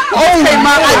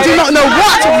 I do not know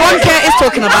what Ron Care is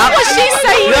talking about. She's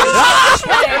saying.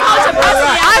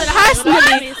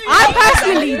 I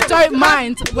personally don't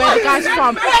mind where the guy's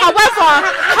from. However,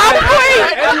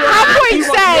 her point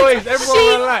said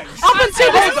she up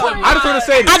until this point. I just want to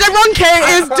say this. And Ron Care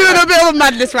is doing a bit of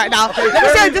madness right now. Let me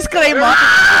say a disclaimer.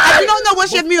 I do not know what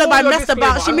she means by messed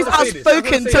about. She means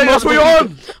outspoken to That's what you're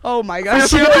on. Oh my god.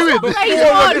 That's what you're doing. Before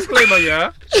your disclaimer,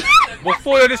 yeah.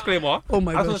 Before your disclaimer, Oh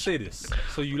my I just want gosh. to say this.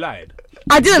 So you lied.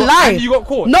 I didn't lie. And you got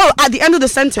caught. No, at the end of the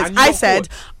sentence, And you I got said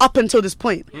up until this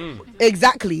point.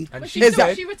 Exactly. And she she said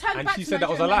said, she returned and back she to said that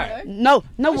was a Nigeria, lie.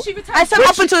 No. she returned- I said Where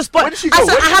up did until this where point. did she I go? said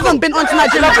Where I did she haven't go? been onto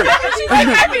Nigeria. What What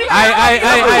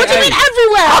do you mean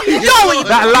everywhere? Yo,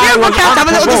 That lie me and Ron was have to have a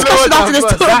little unprovoked. discussion after this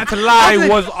talk. That lie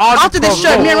was After this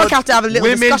show, me and Ron have to have a little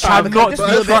Women discussion. have not because this is a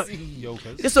little bit- discussed.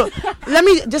 So let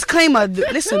me disclaimer.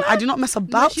 Listen, I do not mess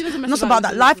about. she doesn't mess Not about.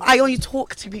 about that life. I only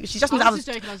talk to people. She just means I I've was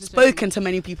just joking, I was just spoken to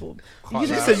many people. You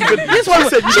said you've been This one,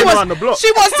 said you've she been was. around the block.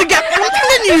 She wants to get. I'm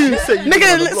telling you, said you've been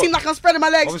around the nigga. It block. seems like I'm spreading my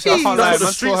legs. Obviously, I Jeez. can't lie. That's Man what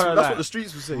the streets. saw her That's lie. what the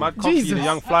streets were saying. Man can't see the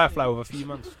young fly with a few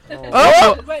months.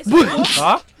 Oh.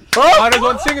 Huh? Oh, there's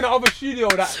one thing in the other studio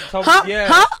that. Huh? Yeah.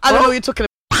 Huh? I don't know what you're talking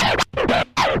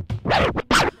about.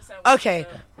 Okay.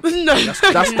 No.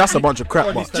 That's a bunch of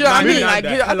crap. But Do you know what I mean? Like,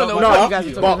 I don't know what no, you guys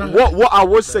are talking about. but what I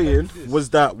was saying was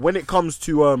that when it comes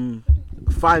to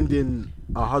finding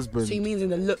a husband, So you means in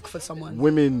the look for someone?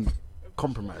 women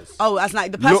compromise. Oh, as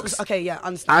like the person. Looks Okay, yeah,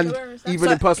 understand. And even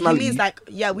So in personality, he means like,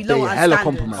 yeah, we they lower our hella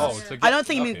standards. compromise. Oh, to get- I don't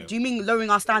think you mean. okay. Do you mean lowering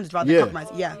our standards rather Yeah. than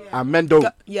compromise? Yeah. and men don't.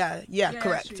 Yeah,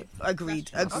 correct.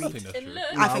 Agreed. I don't Agreed. think that's true.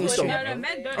 I think it's true. No,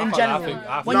 men don't. In I general,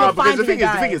 think- when Nah, you're because finding the a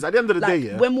guy, thing is, at the end of the day,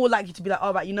 yeah. we're more likely to be like,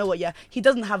 all right, you know what, yeah, he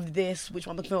doesn't have this, which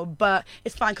one before, but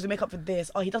it's fine because we make up for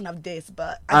this. Oh, he doesn't have this,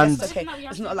 but I And- guess it's okay.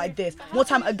 It's not like this. More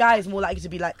time, a guy is more likely to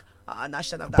be like, nah,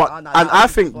 shouldn't have that. But nah, and nah, I nah,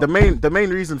 think nah. the main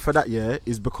reason for that, yeah,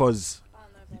 is because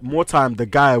more time a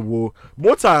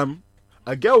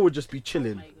girl will just be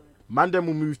chilling, man then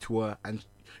will move to her, and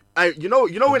you know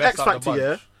in best X out the Factor, bunch.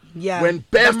 yeah, Yeah. when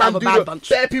bare Best man out of a do bad the, bunch.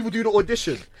 bare people do the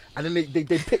audition, and then they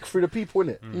pick through the people in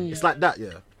it. It's like that, yeah.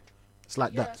 It's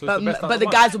like that. So it's the best out But of the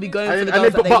bunch. guys will be going for And, the and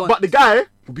girls then, that they want. but the guy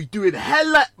will be doing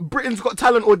hella Britain's Got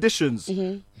Talent auditions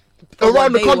For what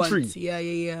around the they country, want.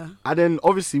 Yeah. and then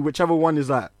obviously whichever one is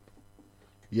like,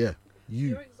 yeah,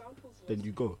 then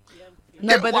you go.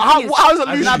 No, but the how thing is, is it And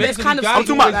losing? No, but it's kind of guys I'm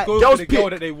talking about always go girls for the girl pick.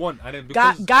 that they want, and then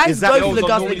because guys Exactly. go for the girls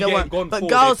girls are that they normally want, gone but for,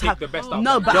 girls they pick have the best out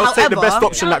no. of them. But Girls take the best however,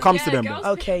 option that comes to them, bro.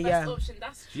 Okay, yeah.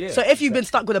 Yeah. So if you've been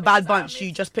stuck with a bad bunch,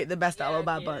 you just pick the best out of a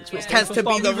bad bunch, which tends to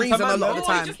be the reason a lot of the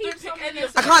time.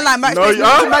 I can't like Max.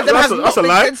 No, that's a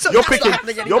lie. So You're that's not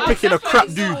happening picking anymore. a crap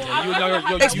dude.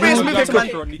 Experience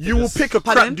You will moving to pick a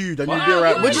crap Pardon? dude, and you'll be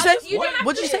alright. What'd you say? What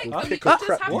What'd you say? Pick a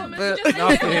crap dude.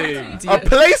 Nothing. A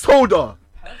placeholder.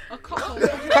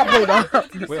 Cup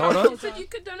holder. Wait, hold on. So you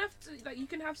don't have to like you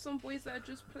can have some boys that are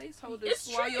just placeholders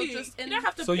It's while true. you're just in. You don't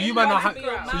have to So be you man right have to be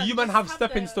your man.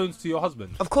 stepping Have stones to your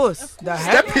husband. Of course. The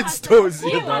heck? Stepping stones,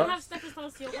 you You know. have stepping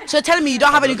stones to your wife. So you're telling me you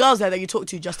don't have any girls there that you talk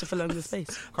to just to fill in the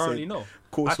space? Currently, no.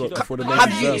 Coursework Actually, before the don't. main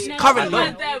Have you exam.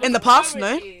 currently? In the past,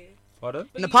 no. Pardon?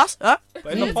 In the past, huh?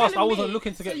 But in the past, I wasn't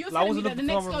looking to So get. you're I telling wasn't me that looking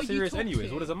the for next someone girl you serious talk anyways.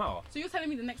 to- What does it matter? So you're telling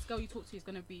me the next girl you talk to is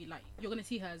gonna be like you're gonna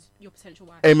see her as your potential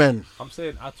wife. Amen. I'm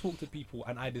saying I talk to people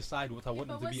and I decide what I want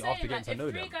them to be after getting to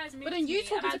know them. But then you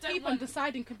talking to people and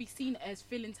deciding can be seen as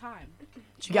filling time.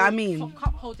 Do you get what I mean?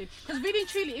 Cup holding. Because really and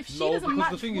truly, if she No, doesn't because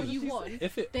match the thing what is, you want,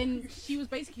 if it- then she was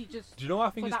basically just. Do you know what I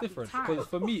think for is that different? time. Because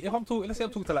for me, if I'm talking, let's say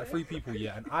I'm talking to like 3 people,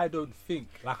 yeah, and I don't think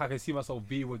like I can see myself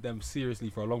being with them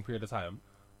seriously for a long period of time,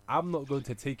 I'm not going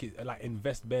to take it like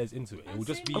invest bears into it. It will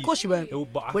just be. Of course you won't. it will-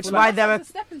 but I Which feel is why like- there are. It's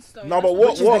a stepping stone. No, but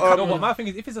Which is the No, but my thing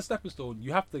is, if it's a stepping stone,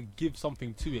 you have to give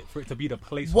something to it for it to be the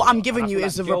place. What I'm giving you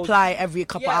is a reply every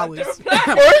couple hours.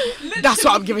 That's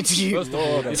what I'm giving to you. First of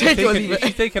all, if Take it or it's leave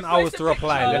it. taking hours to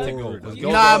reply, let it go. 'Cause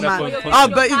girls Nah, are on their man. phone Oh,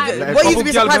 constantly. but what you to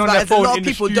be surprised about is a lot of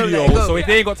people don't let it So go. if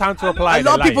they ain't got time to reply, A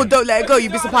lot of people don't let it go.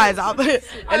 You'd be surprised.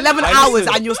 11 hours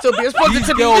listen, and you'll still be responding these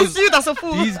to me. girls- It's you that's a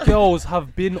fool. These girls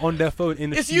have been on their phone in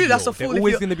the It's studio. you that's a fool They're if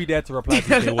always you're- going to be there to reply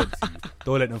to if they want to.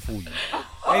 Don't let them fool you.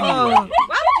 Anyway. Why would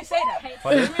you say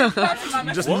that?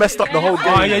 You just messed up the whole game.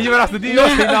 Oh yeah, you have to do your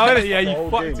thing now, innit? Yeah, you Whole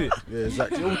fucked game. it. Yeah,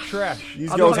 exactly. You're trash.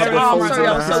 These I'm girls have their sorry, phones in I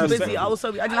their was so hands. busy.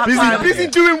 I didn't have time. Busy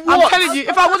doing I'm what? telling you,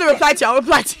 if I want to reply to you, I'll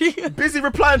reply to you. Busy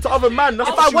replying to other man. That's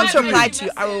If what I she want was to doing. reply to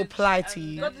you, I will reply to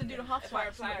you. Got to do the half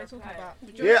swipe.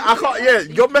 Yeah, I can't. Yeah,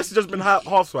 your message has been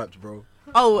half swiped, bro.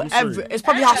 Oh, sorry. it's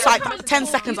probably half like 10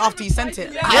 seconds after you sent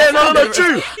it. Yeah, no,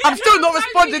 true. I'm still not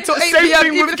responding till 8 Same p.m.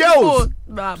 thing even with if it's girls.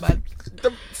 4. Nah, man.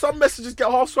 Some messages get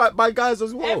half swiped by guys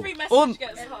as well. Every message Um,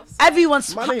 gets half swipe.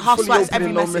 Everyone's Man ain't half fully swipes opening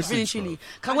every no message, really message, truly.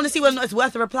 Cause I want to see whether or not it's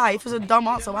worth a reply. If it's a dumb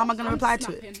answer, why am I going to reply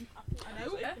to it?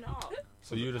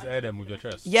 So you just air them with your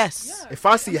chest. Yes. If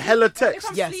I see hella If text,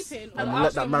 I'm Yes. sleeping, and I'll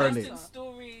let that marinate.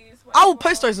 Stories. I will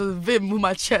post stories with Vim with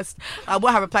my chest. I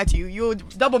won't have replied to you. You'll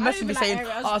double message me even saying, like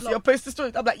areas oh, so you're posting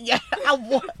stories. I'm like, yeah, I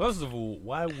want. First of all,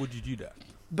 why would you do that?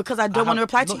 Because I don't want to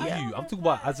reply to you. Not yet. you. I'm talking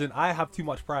about as in I have too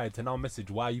much pride to now message.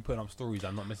 Why are you putting up stories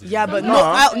and not messaging? Yeah, me? but No.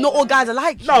 not all guys are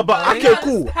like you. no, but okay,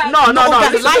 cool. No, Not all guys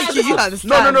are listen, like you. listen. You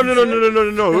understand?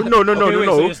 Okay, wait,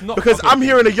 so it's not- Because okay, I'm okay.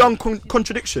 hearing a young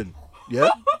contradiction. Yeah,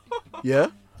 yeah.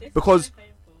 Because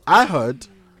I heard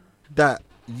that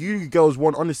you girls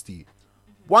want honesty.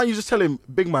 Why don't you just tell him,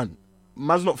 big man,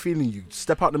 man's not feeling you.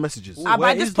 Step out the messages. Ooh, By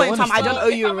where this is point the in time, I honesty? don't owe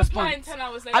you a If I'm replying response. 10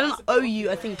 hours later, I don't owe you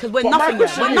a thing because we're But my nothing yet.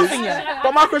 question We're is- nothing yet.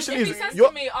 But my question If he is, says you're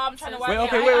to me, oh, I'm trying to work Wait, it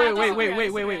okay, out,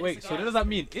 wait. So does that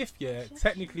mean if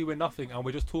technically we're nothing and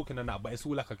we're just talking and that, but it's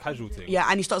all like a casual thing? Yeah,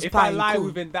 and he starts If I replying. lie Cool.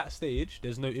 within that stage,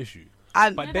 there's no issue.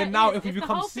 And But No, then that now, is- if we if the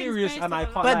become whole thing's serious based and I on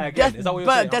a can't lie. lie again, is that what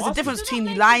you're saying? there's a I'm difference asking.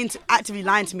 between you lying, actively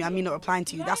lying to me and me not replying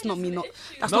to you. That's not me not.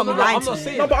 That's not me lying I'm to not you.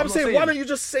 saying. no, but I'm not saying, why don't you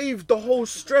just save the whole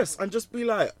stress and just be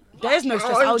like, There is no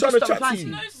stress. I'm I'll trying just to stop chat to replying to you.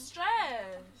 you. No stress.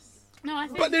 No, I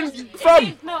think. but then,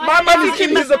 fam, No, my I man think is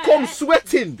in his account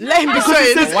sweating. Let him be He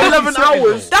sweating. says Why is he 11 sweating,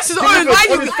 hours. though? That's his own. Delivered Why on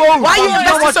you? his phone, Why you fam.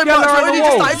 investing so much? together When on you the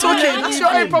just wall. started talking, that's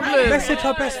your own problem. Message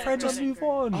her best friend and move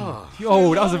on.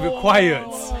 Yo, that was a bit quiet.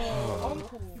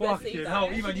 Fucking hell,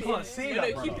 even you can't say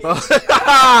that, bro.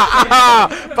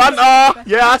 Banter.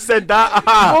 Yeah, I said that.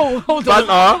 Oh, hold on.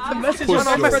 Banter. Message Push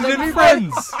your yo. Messaging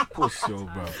friends. Push yo,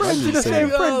 bro. Friends to the same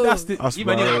friend. That's the. That's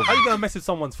Even my- how you gonna message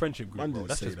someone's friendship group, Man bro? didn't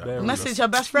That's say just that. bare. Message your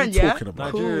best friend, yeah? Talking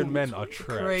about Nigerian men are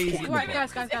trash. Crazy. Right,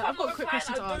 guys, I've got a quick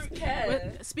question to I ask. don't care.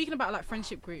 We're speaking about like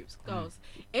friendship groups, girls.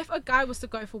 If a guy was to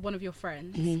go for one of your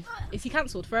friends, is he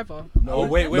cancelled forever? Oh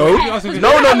wait. No. Let me ask you this.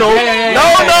 No. Wait, no,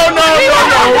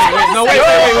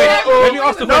 wait. Let me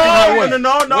ask the question how it was.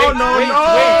 No.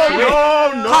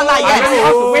 Can't lie,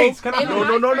 yes. Wait, can I?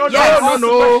 No. Yes. Ask the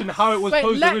question how it was Wait,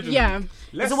 posed originally. yeah.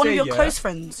 Let's Is it one of say, your yeah, close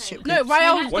friends? No,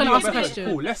 Rael was one going of to your ask a best friends. question.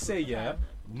 Cool. Let's say, yeah,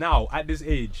 now at this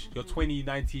age, you're 20,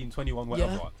 19, 21,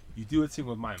 whatever. Yeah. You do a thing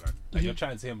with my man. Like you're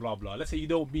chatting to him, blah blah. Let's say you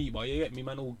don't meet, but you get me,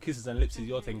 man, all kisses and lipses,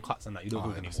 you're taking cuts and that. You don't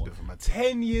talk that's a anymore. bit of a mad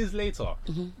 10 years later,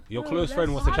 your close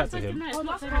friend wants to chat to him. Is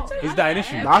that an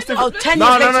issue? That's Oh, different. 10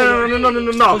 No. years later.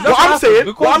 No. What I'm saying,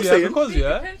 Because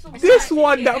this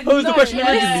one that posed the question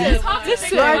originally.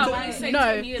 Listen,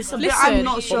 no, listen. I'm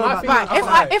not sure about Right,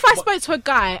 that. if I spoke to a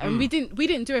guy and we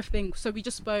didn't do everything, so we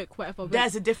just spoke, whatever.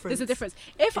 There's a difference. There's a difference.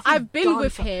 If you've I've been done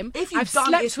with some- him, if you've I've done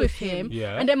slept this with with him, him.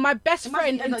 Yeah. and then my best Imagine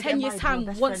friend you in end up 10 getting years' married, time your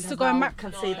best wants friend to has go and now marry.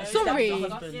 can say that Sorry. she's the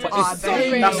husband. But Ah, it's-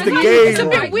 babe. That's the It's a game.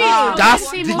 bit weird. That's It the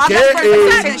seems My like- best friend game.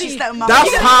 is saying she's letting my That's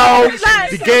husband. how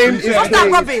the game is What's that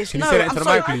played. rubbish? Can you No, say that I'm into the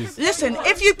sorry. mic, please? Listen,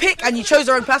 if you pick and you chose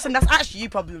the wrong person, that's actually you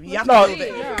problem. You have No, to deal with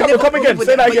it. come Live again, with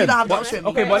say it, that but again. You don't have to option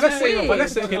with me. Okay, but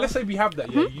let's say we have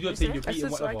that. Yeah, you're saying you're beating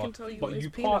whatever, but you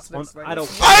pass on adult.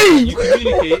 Hey! You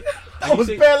communicate. I was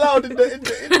bare loud in the.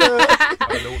 I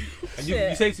don't know. And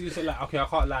you say to yourself like, okay, I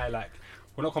can't lie, like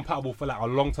we're not compatible for like a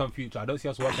long-term future. I don't see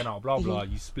us working out. Blah blah.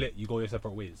 You split. You go your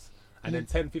separate ways. And then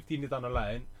 10, 15 years down the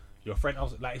line, Your friend,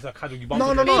 like, it's a casual. You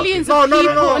No. Millions of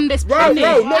people on this planet.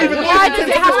 Bro, not even Why does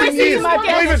it have to 10 be years. my Not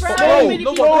even, girlfriend? bro,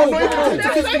 not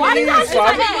even 10 years,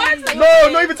 fam. No,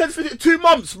 not even 10 to 15. 2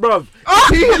 months, bruv.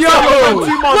 Yo,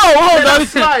 2 months. Bro, hold on.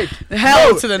 Slide.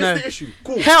 Hell to the This no. is the issue.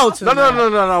 Cool. Hell to the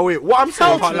No, wait. What I'm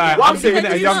saying, I'm giving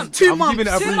it a young. I'm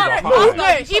giving it a breather.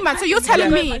 No, E-man, so you're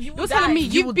telling me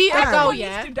you beat a girl,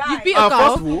 yeah? You beat a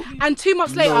first of girl, all, and 2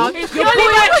 months later,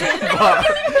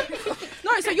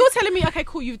 No, so you're telling me, okay,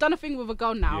 cool, you've done a thing with a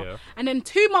girl now, and then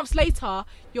 2 months later,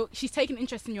 she's taking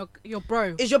interest in your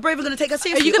bro. Is your bro even gonna take her Are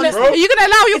seriously? you gonna allow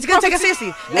your Is he bro gonna take her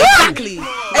seriously? Exactly.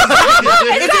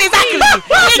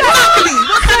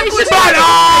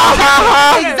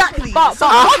 Exactly.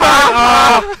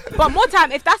 But more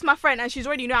time, if that's my friend and she's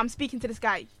already know I'm speaking to this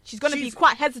guy, she's gonna be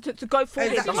quite hesitant to go for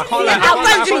it. Exactly. I can't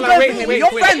lie. Wait.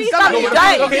 Your friend's gonna be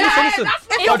dying. Okay, listen.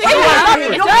 No,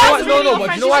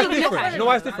 but you know why it's different? You know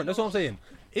why it's different? That's what I'm saying.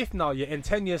 If now you're in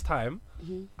 10 years' time,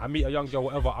 I meet a young girl,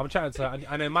 whatever, I'm chatting to her,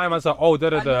 and then my man's like, oh, da.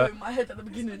 My head at the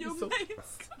beginning is so...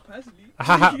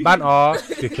 Banter,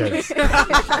 dickheads.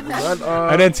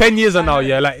 And then 10 years from now,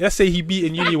 yeah, like, let's say he beat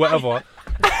in uni, whatever.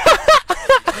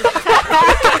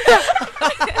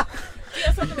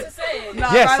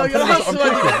 Yes, I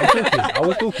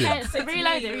was talking.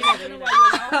 Reload it.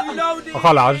 I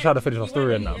can't lie, I was just trying to finish my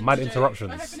story and that. Mad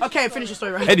interruptions. Okay, finish your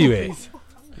story right. Anyway,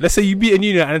 let's say you beat in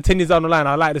uni and then 10 years down the line,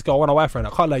 I like this girl, I want a wife friend. I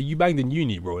can't lie, you banged in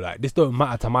uni, bro. Like, this don't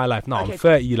matter to my life now. I'm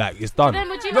 30, like, it's done.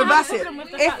 Reverse it.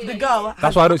 If the girl...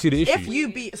 That's why I don't see the issue. If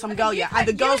you beat some girl, yeah, and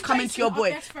the girl's coming to your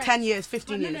boy 10 years,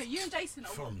 15 years. You and Jason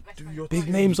Big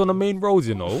names on the main roads,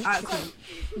 you know. Alright, cool.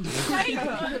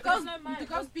 the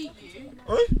girls beat you.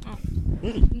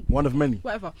 One of many.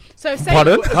 Whatever. So say...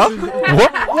 Pardon? Huh?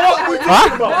 What?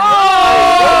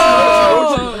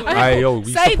 Hey, yo,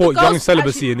 we Say support the young girls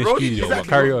celibacy in this studio, but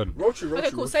carry on. Okay,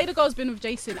 cool. Say the girl's been with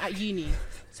Jason at uni.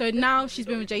 So now she's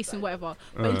been with Jason, whatever.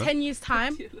 But in 10 years'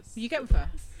 time, will you get with her?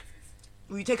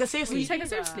 Will you take her Will seriously? you take her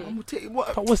seriously?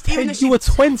 That was Even 10, if you were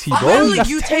 20, bro. Will That's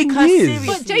you 10 take her years. seriously?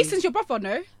 But Jason's your brother,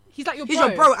 no? He's like your bro. He's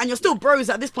your bro, and you're still bros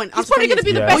at this point. He's probably going to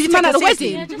be the Yeah. best Will you man take at the her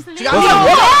seriously? wedding. Do you get what I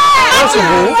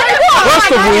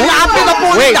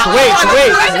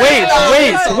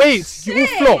mean? Wait. You all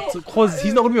flopped because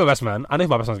he's not going to be my best man. I know who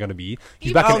my best man's going to be.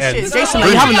 He's back Oh in shit, ends. Jason, are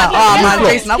you having that? Oh man,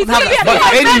 Jason, I wouldn't have that. But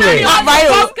anyway, girl,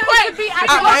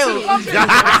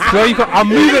 I'm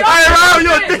moving.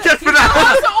 You're a dickhead for that.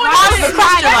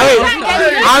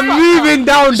 I'm moving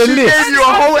down the She list. gave you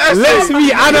a whole essay. Let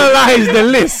me analyze the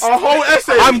list. A whole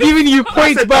essay. I'm giving you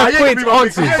point by point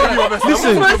answers.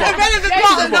 Listen,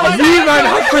 you man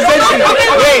have presented.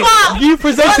 Wait, you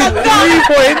presented 3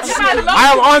 points.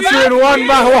 I am answering one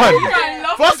by one.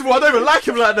 First of all, I don't even like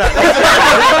him like that.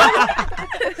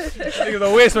 Niggas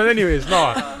are waste man, anyways.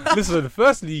 Nah, listen.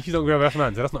 Firstly, he's not going to be a best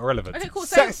man, so that's not relevant. Okay, cool.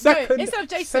 So Second, instead of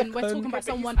Jason, we're talking about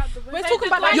someone. We're talking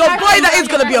about like Your boy that is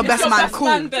gonna be your best man. Cool.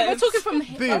 We're talking from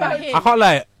about him. I can't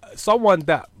lie. Someone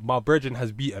that my brethren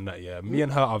has beaten that, yeah. Me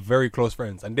and her are very close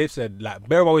friends, and they've said like,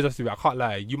 bare always has to be. I can't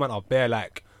lie. You man are bare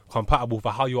like compatible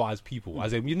for how you are as people.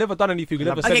 As in, you've never done anything, you've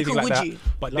never said Okay, anything cool, like would that. you?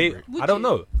 But Elaborate. I don't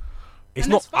know. It's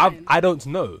And not. that's fine. I don't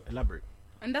know. Elaborate.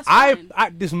 And that's I fine.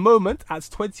 at this moment, at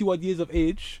 21 years of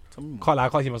age, can't lie, I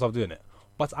can't see myself doing it.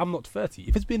 But I'm not 30.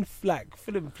 If it's been like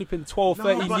flipping 12,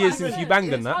 13 but years I since mean, you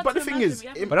banged in that. But the thing is,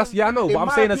 But that's, yeah, I know. But I'm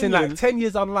my saying that's in like opinion- 10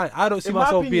 years down the line. I don't see in my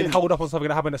myself being opinion, held up on something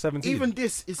that happened at 17. even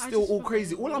this is still all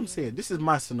crazy. All I'm saying, this is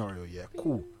my scenario. Yeah,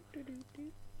 cool.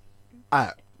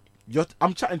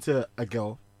 I'm chatting to a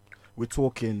girl. We're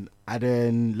talking, and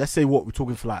then let's say we're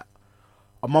talking for like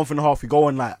a month and a half. We go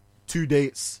on like 2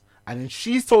 dates, and then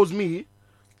she tells me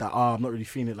that I'm not really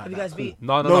feeling it like Have you that. guys beat?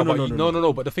 No.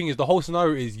 But the thing is, the whole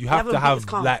scenario is you have to haven't beat have his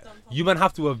count. like you man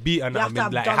have to have beaten. You I have to mean,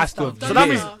 have like it done has to have. stuff. So that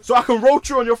means, so I can roll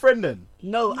through on your friend then.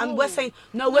 No, and we're saying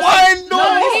no. We're Why saying,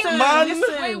 not, listen, man? listen.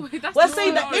 We're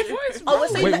saying that if we're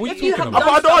saying Wait, that what if you you talking have about? But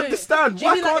I done don't something, understand. do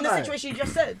you Why mean like in can't the I? situation you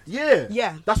just said? Yeah.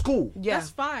 Yeah. That's cool. Yeah. That's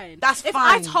fine. That's if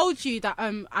fine. I told you that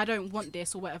I don't want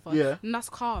this or whatever, Yeah. then that's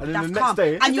calm. And then That's the next calm.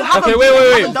 day, And you haven't. Okay,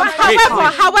 wait. haven't done Wait,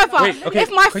 However, wait, okay, if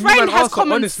my can you man friend has answer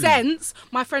common honestly? sense,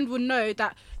 my friend would know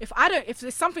that if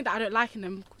there's something that I don't like in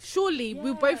them, surely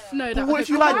we both know that. But what okay, if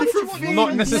you like cool. different things?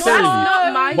 Not necessarily.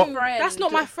 Not my But- friend. That's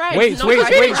not my friend. Wait.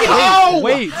 How?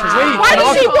 Wait. Why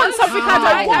does she want something I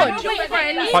don't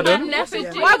want? Pardon?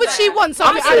 Why would she want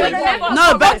something I don't want?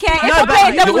 No, but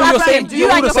You're all the same people. you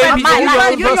and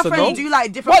your person, friend no? do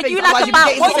like different things.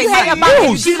 What you hate about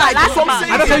You do like different And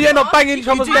things. that's how you end up banging each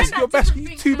other's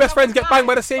two best friends get banged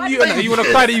by the same you, and you want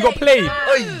to cry that you got played.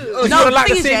 No,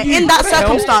 the thing is, in that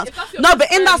circumstance,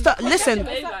 listen,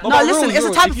 it's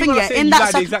a type of thing, in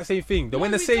that the exact same thing. Then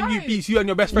when the same you beats you and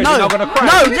your best friend, No, you're not gonna cry.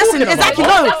 no, listen, exactly,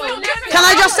 no. Can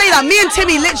I just say that? Me and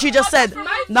Timmy literally just said,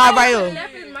 nah, Rayo.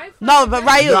 No, but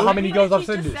Rayo. You know how many girls I've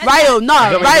said this? Rayo, You know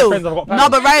how many Rayo. friends I've got No,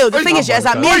 but Rayo, the thing is, is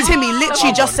that me and Oh Timmy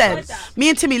literally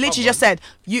just said,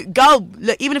 you go,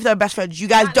 look, even if they're best friends, you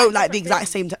guys don't like the exact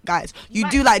same guys. You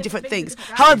do like different things.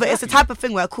 However, it's the type of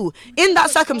thing where, cool, in that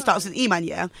circumstance with E-Man,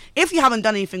 yeah, if you haven't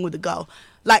done anything with the girl,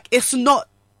 like, it's not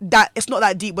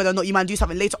that deep whether or not you might do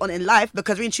something later on in life,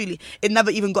 because really truly it never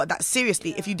even got that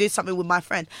seriously if you did something with my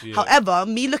friend. However,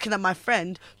 me looking at my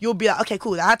friend, you'll be like, okay,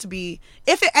 cool, that had to be,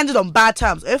 if it ended on bad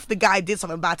terms, if the guy did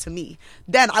something bad to me,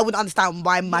 then I would understand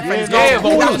why my friend's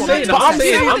I'm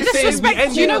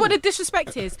saying Do you know what the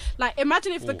disrespect is? Like,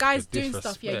 imagine if the guy's doing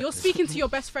stuff, you're speaking to your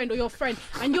best friend or your friend,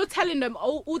 and you're telling them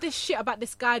all this shit about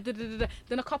this guy, then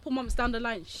a couple months down the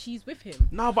line, she's with him.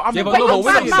 No, but we're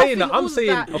not saying that. I'm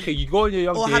saying, okay, you go on your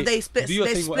young or have they split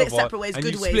separate ways,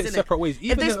 good ways, split separate ways.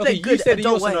 If they split you good, said in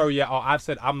your don't worry. scenario, I've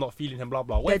said I'm not feeling him, blah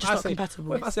blah. They're just not compatible.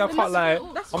 What if I say I can't lie?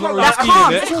 I'm not That's really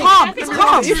calm. feeling It's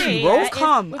calm. issue, bro. It's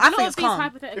calm. I think it's calm.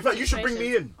 In fact, you should bring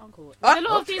me in. A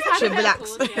lot of these Should relax.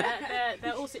 hypotheticals,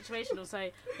 they're all situational. So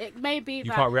it may be You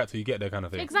that can't react till you get there, kind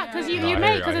of thing. exactly because No, you I may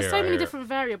hear it, because I there's hear so it, I many hear it. different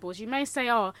variables. You may say,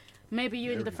 oh, maybe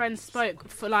you and the friend spoke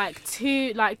for like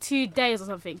 2 days or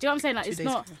something. Do you know what I'm saying? Like, it's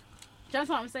not. Do you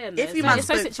know what I'm saying? If you It's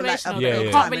so spoke for like situational. a Yeah, that yeah.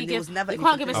 you can't really and it was give. never You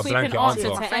can't give a anything. sweeping blanket answer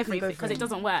answer. to everything because it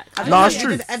doesn't work. No, it's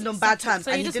true. It didn't end on bad terms,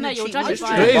 So and you he just didn't know you're treat judged me.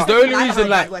 by The it. only I reason, don't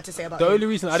like, what to say about the him. only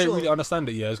reason I didn't really understand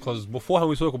it, is because beforehand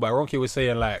we spoke about it, Ronke was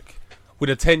saying, like, with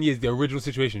the 10 years, the original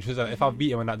situation, she was like, if I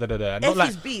beat him and that, If not like,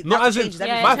 he's beat, not that as in, changes my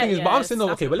everything. thing is, but I'm saying, no,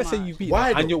 Yes, okay, but let's say that's you beat Why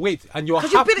him and though? you're and you're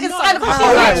Because you've happy. been inside of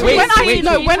Alright, her. wait, When I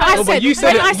No, but said, you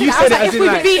said it- I you was said it like, as if in,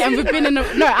 we've like- beat and we've been in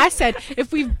a, no, I said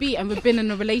if we've beat and we've been in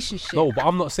a relationship. No, but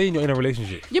I'm not saying you're in a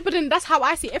relationship. Yeah, but then that's how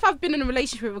I see it. If I've been in a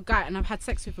relationship with a guy and I've had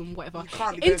sex with him, whatever,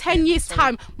 can't be in going 10 years'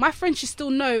 time, my friend should still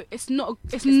know it's no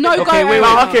go. Okay, wait.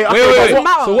 Doesn't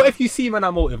matter. So what if you see him and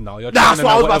I'm motive now? You're That's trying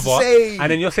what I was about whatever, to say.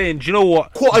 and then you're saying, do you know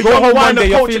what? Quote, a Go young home wine one day, and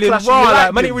you're culture feeling clash, raw. you Like,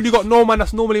 like man, ain't them. really got no man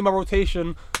that's normally in my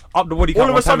rotation. Up the body count. All of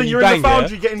a one time sudden when you're you in the bang,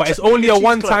 foundry getting but it's checked only a with the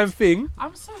cheese one-time clap. thing.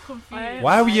 I'm so confused.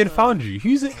 Why are we in foundry?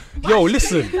 Who's it? Yo,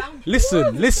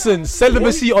 listen.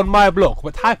 Celibacy on my block,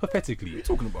 but hypothetically, What are you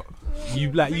talking about?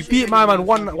 you beat my man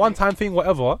one time thing,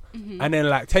 whatever, and then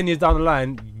like 10 years down the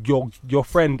line, your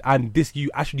friend and this you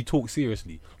actually talk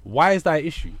seriously. Why is that an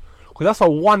issue? Because that's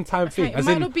a one-time thing. It As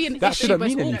might in, not be an that issue, shouldn't but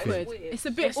it's mean awkward. anything. It's a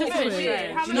bit It's a bit awkward.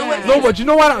 weird. Do you know what? No, but do you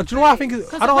know why? Do you know why I think? I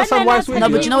don't understand why it's weird. No,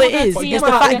 but do you know what it is? But It's you the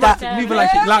might fact have that. to leave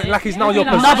it like it's now your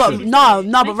No, possession.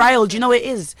 but Rael, do you know what it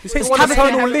is? This ain't It's one type of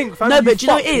eternal thing- link, fam. No, but do you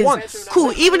know what it fucked is? once.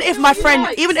 Cool. Even if my friend,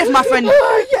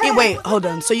 wait, hold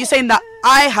on. So you're saying that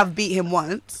I have beat him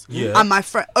once, Yeah. and my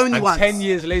friend only And once. 10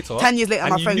 years later, 10 years later, and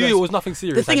my you friend knew goes, it was nothing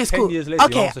serious. The thing like is 10 cool. years later,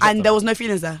 Okay, and there was no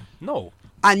feelings there, no.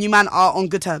 and you man are on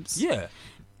good terms. Yeah.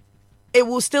 It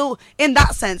will still, in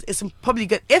that sense, it's probably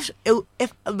good if Come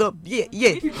on.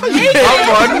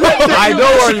 I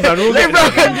don't worry, man. We'll get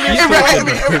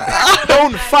there.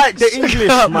 Don't fight the English,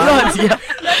 man.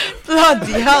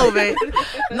 Bloody hell, mate.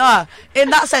 Nah, in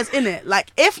that sense, innit?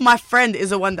 Like, if my friend is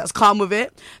the one that's calm with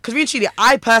it, because really,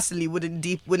 I personally wouldn't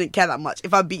care that much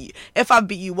if I beat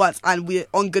you once and we're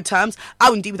on good terms. I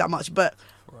wouldn't deep that much, but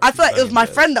I feel like it was my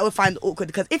friend that would find it awkward,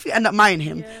 because if you end up marrying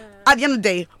him, at the end of the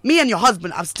day, me and your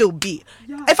husband, I've still beat.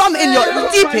 If I'm in your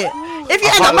deep it, if you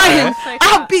end up marrying him, I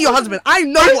have beat your husband. I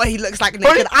know what he looks like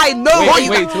naked. I know what he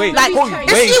Wait. like.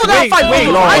 It's Wait, you that fight. wait,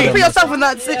 Why wait. you put yourself in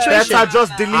that situation? Better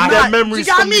just delete Like, their do you memories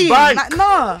get what I from the mean? bank. Like,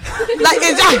 nah. Like,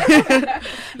 exactly.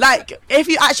 Like, if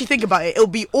you actually think about it, it'll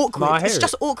be awkward. No, I hear It's it.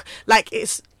 just awkward. Like,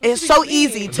 it's so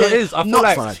easy to It is. I feel not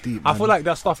like It's deep, I man. feel like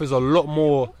that stuff is a lot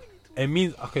more. It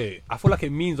means I feel like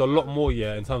it means a lot more,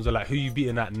 yeah, in terms of like who you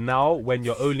beating at now when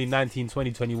you're only 19,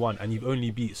 20, 21 and you've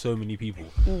only beat so many people.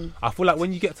 I feel like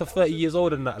when you get to 30 years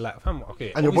old and that, like, fam,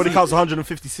 okay, And your body obviously- count's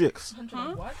 156.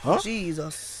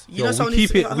 Jesus. You Yo, know, we someone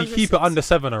keep needs it. We keep it under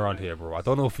 7 around here, bro. I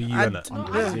don't know for you, innit?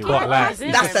 But like,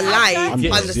 That's the lie.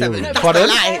 Yeah, Under 7. zero. That's the Pardon?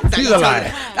 lie. Who's a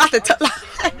lie? That's the lie.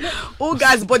 All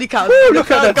guys' body count. look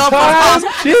at the girl time.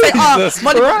 from say, Jesus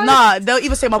body, Christ. nah, they'll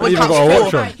even say my body even count's got a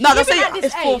watch 4. on. No, they'll Even say at this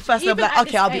it's 4 age, first. They'll be even like, at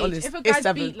okay, this I'll be age, honest. if a It's guy's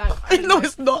 7. beat, like, I don't No, know,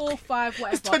 it's not. 4, 5,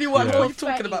 whatever. 21. Yeah. What are you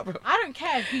talking about, bro? I don't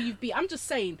care who you beat. I'm just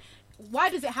saying, why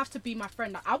does it have to be my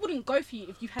friend? Like, I wouldn't go for you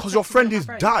if you had. Because your friend is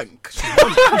dank.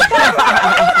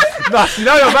 Nah, you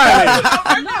know you're violating.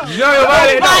 You know you're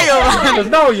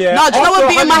violating. No, yeah. No, do you know what would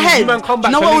be in my head? You Do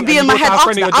you know what would be in my head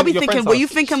after that? I'll be thinking, were you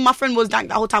thinking my friend was dank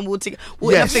the whole time we were together?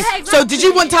 Yes. So did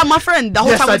you want to have my friend the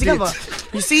whole time we were together?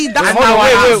 You see, that's Hold how on,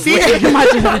 I wait, see wait. it.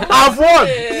 Imagine. I've won.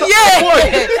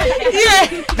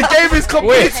 Yeah. The game is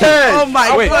completed. Oh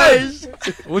my Wait.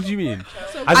 gosh. What do you mean?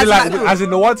 As As in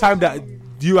the one time that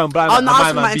you and Blind I'm Man not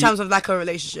asking beat. in terms of like a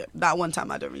relationship. That one time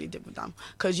I don't really dip with them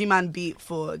because you man beat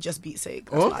for just beat's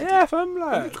sake. That's what I do. Yeah, fam,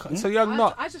 like, so you're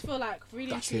not. I just feel like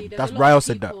really and truly, him. there's That's a lot Ryle of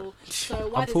said that. people, so why I'm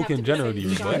does it have talking to be generally,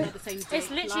 the same boy. guy at the same It's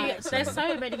time? literally Like, there's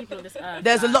so many people on this earth.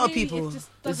 There's a lot of it people.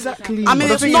 just doesn't Exactly. make I mean, But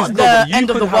the it's thing not is, the no, but you end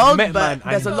of could the have world, met man but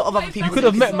there's a and- lot of other people. You could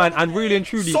have met man, and really and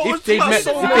truly, So if they it's met, like if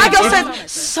so they My girl If-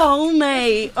 said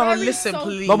soulmate. Oh, listen,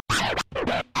 please. But-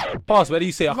 pass, where do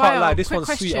you say I can't Ryle, lie? This quick one's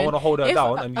sweet. I question. want to hold her If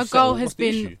down. And you a settle, girl what's has the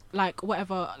issue? been like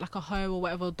whatever, like a hoe or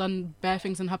whatever, done bare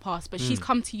things in her past, but she's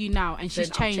come to you now and she's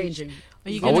Then I'm changed. changing. Are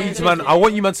you I gonna? want you to man. I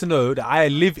want you man to know that I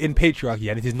live in patriarchy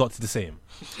and it is not the same.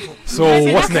 So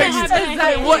what's next?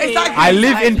 What exactly? I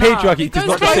live in patriarchy. It is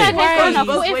not the same.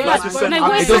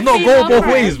 It does not go both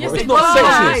ways, bro. It's not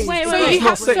sexist. Wait, So wait, you wait. It's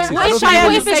not sexist. What I if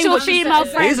don't think it's it your is. female It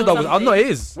friend? is a double. I know it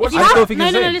is. I If you still have, think no,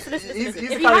 it's no, the no, same. listen, listen. He's If the you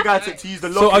kind of have, guy to use the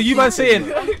lock. So are you man saying? You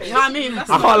know what I mean? I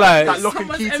can't lie. that lock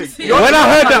and key thing? When I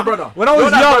heard that, brother. when I was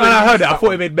You're that young brother, and I you heard it, I that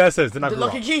thought it made bare sense. Then I The grew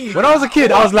lock and up. key. When I was a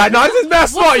kid, I was like, no, this is bare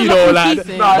smart, you know. Like,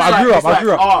 thing? but I grew up. I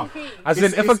grew up. Ah, As in,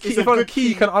 if it's a good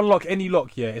key can unlock any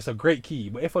lock, yeah, it's a great key.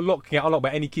 But if a lock can get unlocked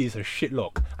by any key, it's a shit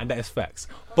lock, and that is facts.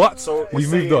 But So we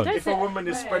it's moved saying on. If a woman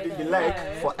is spreading your leg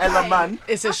for Ella man,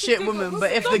 It's a shit woman,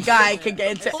 but if the guy can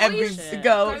get into every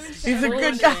girl, he's a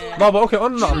good guy. No, but okay,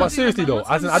 on that. But seriously though,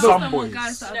 as in, I don't. some boys.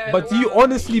 But do you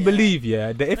honestly believe,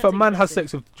 yeah, that if a man has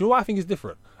sex with, do you know what I think is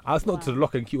different? It's not to the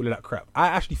lock and key all of that crap. I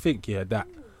actually think, yeah, that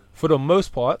for the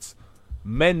most part,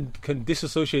 men can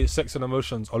disassociate sex and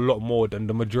emotions a lot more than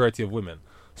the majority of women.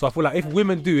 So I feel like if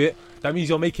women do it, that means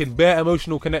you're making bare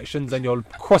emotional connections and you're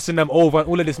crossing them over and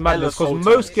all of this madness. Because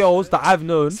most girls that I've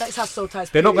known, Sex has soul ties.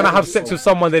 they're not gonna have sex with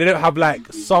someone they don't have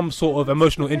like some sort of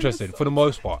emotional interest in, for the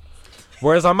most part.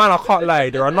 Whereas a man, I can't lie,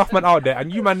 there are enough men out there,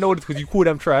 and you man know this because you call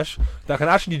them trash, that can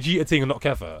actually cheat a thing and not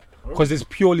care for her. Because it's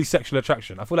purely sexual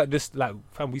attraction. I feel like this, like,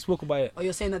 fam, we spoke about it. Oh,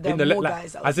 you're saying that there in are the more like,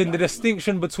 guys that as in the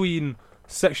distinction between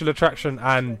sexual attraction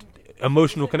and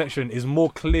emotional connection is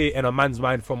more clear in a man's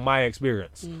mind from my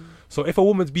experience. So if a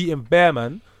woman's beating bare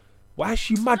man, why is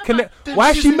she mad connect?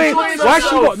 Why is she made? Why is she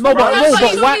got no?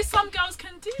 But why? Some girls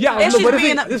can do Yeah, If no, she's but the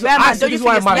being thing- a this- bare man, I- don't this you is think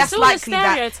why it's my- less It's all a likely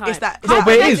that stereotype. it's that? No,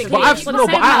 but it is. But I've For the no,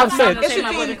 same but I have amount of said. time, the same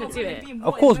amount of women could do it.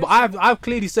 Of course, but I've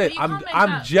clearly said But you can't make I'm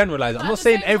that. generalizing. I'm But not at the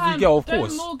saying same every time, girl, of don't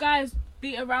course. more guys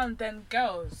beat around than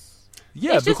girls.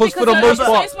 Yeah, It's just because for the because most of-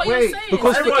 part, That's what you're wait, saying.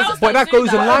 because The the- girls but that don't goes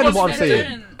do in line with what I'm Everyone's saying.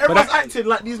 doing. Everyone's that- acting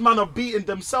like these men are beating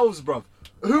themselves, bruv.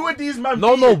 Who are these men?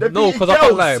 no, beating? They're no, beating because I can't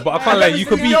girls. lie. But I can't lie. You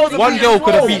could beat Girls are one beating girl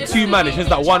could have girls. beat two men. It's just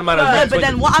that one man No, has. but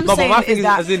then what I'm No, but my saying thing is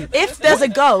that as in, if there's a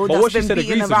girl but what that's she been said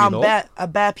beating agrees with me, around no?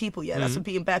 bare people, yeah, that's been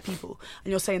beating bare people,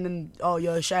 and you're saying then, oh,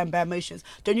 you're sharing bare emotions.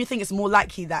 Don't you think it's more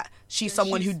likely that she's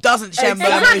someone who doesn't share bare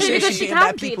Exactly, emotions? because She's she beating can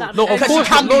bare beat people. that. no, of Because course,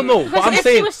 she can no, be. no. But I'm if she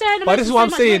saying, was sharing but this is what I'm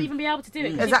emotions so much, saying. you wouldn't even be able to do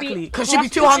it. Exactly, because she'd be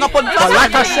too hung up on. But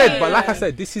like I said,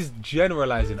 Exactly. this is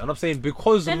generalizing, and I'm saying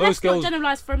because Then most let's not girls.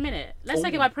 generalize for a minute. Let's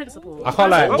take it by principle. I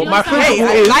can't lie, but my Hey, principle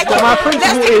I is, like but it. my principle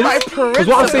Let's is, take my because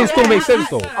what I'm saying still makes sense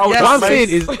though. What Yes, I'm mate. saying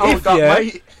is, Hold up,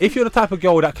 mate. if you're the type of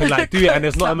girl that can like do it and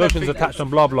there's not emotions attached and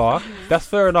blah blah, that's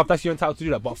fair enough. That's you're entitled to do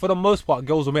that. But for the most part,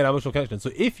 girls will make an emotional connection. So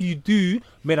if you do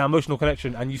make an emotional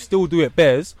connection and you still do it,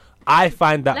 bears, I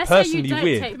find that Let's say you personally don't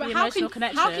weird. take the But how emotional can-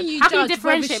 connection. how can you differentiate judge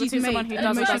whether between she's someone who made does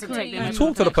or emotional doesn't take the connection? emotional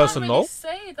Talk to the You person, can't no? really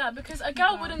say that because a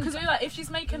girl wouldn't do that if she's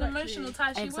making emotional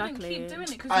ties. She wouldn't Exactly. keep doing it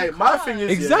because Aye, my thing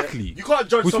is Exactly. yeah, you can't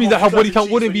judge. Which someone means that her for body clapping count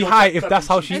cheeks wouldn't when be you're high clapping if that's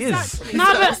how cheeks. she is. No,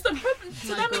 but that's the problem. To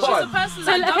them, it's just a person so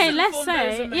that okay, doesn't let's form say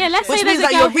those yeah, emotions. let's Which say means there's that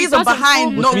a your girl who reason doesn't behind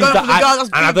form- not Which going means for the girl that's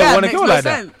and I being don't bare want to makes go no like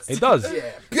that. sense. It does.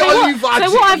 Purely So what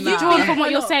I've virgin. drawn from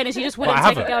what you're saying is you just wouldn't But I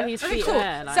take a haven't. girl who's feet Cool.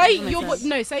 there. Like, Say doesn't make your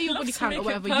sense. say your body count or make it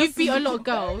whatever. You've beat a lot of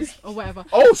girls or whatever.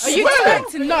 Oh, Are you swear.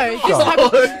 expecting no? This Shut type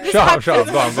of, Shut up, shut up.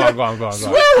 Go on, go on, go on, go on. Go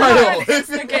on.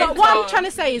 but what I'm trying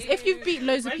to say is, if you've beat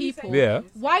loads of people, Yeah.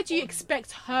 why do you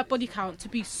expect her body count to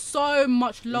be so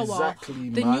much lower Exactly,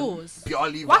 than man. yours?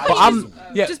 Purely Why But can't I'm you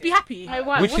yeah. just be happy? Wait,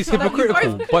 why? Which What's is wrong? hypocritical,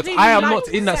 both but completely I am like not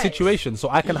in that sex. situation, so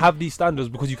I can have these standards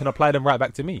because you can apply them right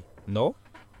back to me. No,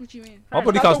 What do you mean? My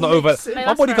body count's not over.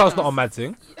 My body count's not a mad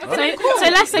thing. So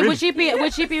let's say, would you be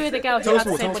with a girl who has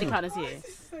the same body count as you?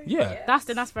 Yeah.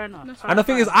 That's fair enough. And the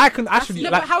thing is, I can actually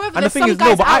like. However, And the there's thing some is,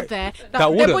 guys but out there that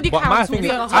their body but my counts will thing be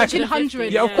is,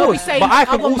 100. yeah, of course. But I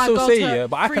can want my also girl say, to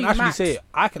but I can free actually max. say,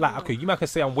 I can like, okay, you might can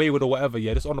say I'm wayward or whatever.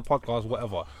 Yeah, this on the podcast,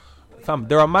 whatever. Fam,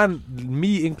 there are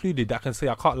me included, that can say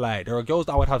I can't lie. There are girls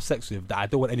that I would have sex with that I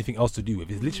don't want anything else to do with.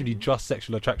 It's literally just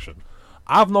sexual attraction.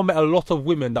 I've not met a lot of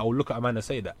women that will look at a man and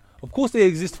say that. Of course they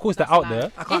exist. Of course they're out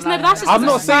there. I'm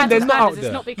not saying they're not out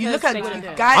there. You look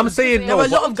at guys. I'm saying there no. are a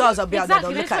lot of girls that'll be out there.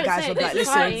 Exactly, They'll look that's at guys and what be like,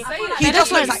 I'm saying. listen, They he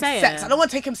just looks like say sex. it. I don't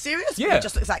want to take him serious. Yeah. But it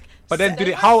just looks like. But then,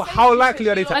 how likely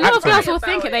are they to A act lot of on girls it? will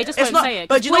think it. They just It's won't not. say it.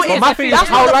 But you know what it But is? my thing is, That's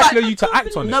how not the likely fact- are you to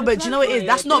act on it? No, but do you know what it is?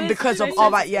 That's not because of, all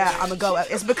right, yeah, I'm a girl.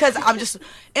 It's because I'm just,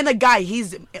 in a guy,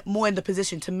 he's more in the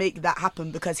position to make that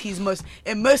happen because he's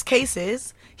in most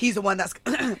cases, he's the one that's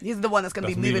going to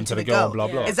be moving to the girl. Blah,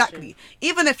 blah. Exactly.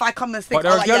 Even if I come and think, But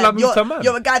there are girls that move to a man.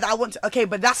 you're a guy that I want to, okay,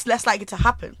 but that's less likely to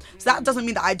happen. So that doesn't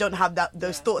mean that I don't have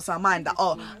those thoughts in my mind that,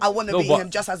 I want to No, beat but him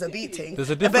just as a beating. there's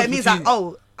a But it difference means between-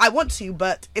 that, I want to,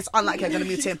 but it's unlikely I'm going to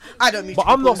meet him. I don't meet But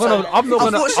people, I'm not gonna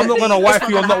unfortunately, wife it's you. I'm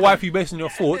not gonna wife you based on your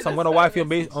thoughts. I'm gonna wife you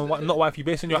not wife you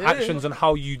based on your actions and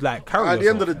how you like carry yourself. At the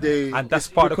end of the day, and that's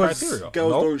it's part of the because criteria.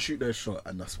 girls No? don't shoot their shot,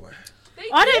 and that's why.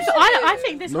 I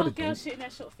think this No, whole they girl don't. shooting their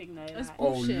shot thing though. Oh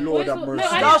Lord, have mercy.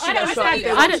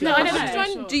 I don't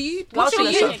know. Do you What's your do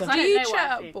opinion? 'Cause I don't you know what I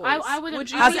chat think. boys? I wouldn't.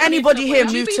 Would you Has be- anybody here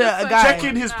would you moved be to the a first- guy?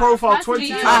 Checking his profile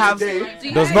 20 I have. times a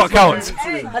day. Does not count.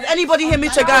 Has anybody here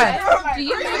moved to a guy? Do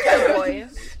you move to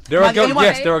boys? There are Man, girls. anyone-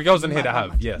 Yes, there are girls in here that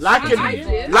have. Yes. Liking I two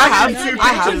have.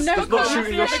 pictures does not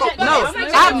shooting your shot. No,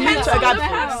 I've moved to a guy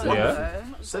before. Yeah.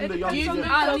 Send the young thing.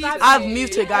 I've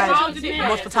moved to guys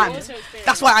multiple times.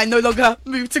 That's why I no longer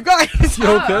move to guys.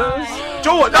 Okay.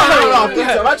 Joe, what? No,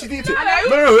 I'm actually need to.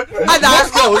 No.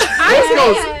 Most girls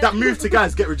that move to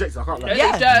guys get rejected. I can't lie.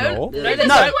 Yeah. No. No.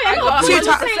 2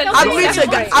 times. I've moved to a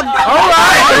guy.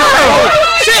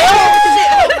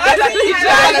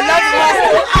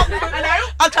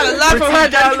 I'm trying to learn from her.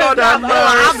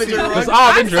 Just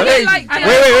out of interest.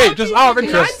 Wait. Just out of 9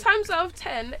 interest. times out of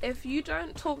 10, if you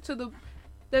don't talk to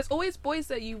there's always boys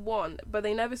that you want, but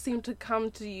they never seem to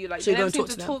come to you. Like So they you never don't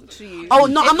seem to talk talk to you. Oh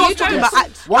no, If I'm not you talking don't- about.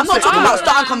 I'm not talking about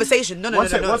starting conversation. No. One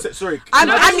sec, sorry. I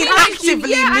mean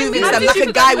actively moving to them like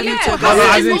a guy would move to a No,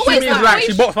 guy. as in she means like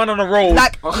she boxed man on the road.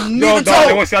 Like Yo, moving darling,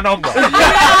 to. what's your number? Like,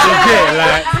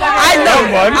 I know.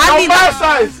 I mean,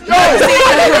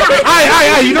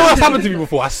 Hey, you know what's happened to me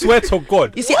before? I swear to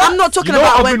God. you see, I'm not talking You know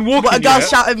about I've been walking, what a girl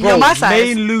shouted me on my side.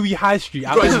 Main Louis High Street.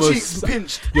 I Got his cheeks almost,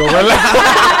 pinched. you're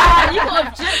relaxed. You got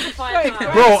objectified.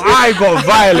 Bro, I got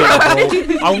violent,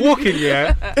 bro. I'm walking,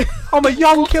 yeah. I'm a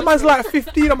young kid, man's like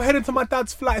 15. I'm heading to my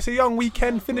dad's flat. It's a young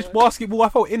weekend, finished basketball. I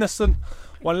felt innocent.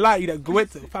 One lady that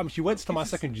went to, fam, she went to my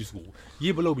secondary school.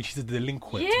 Year below me, she's a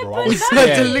delinquent, Yeah, bro. I but was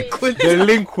that's- scared.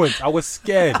 Delinquent. I was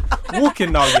scared.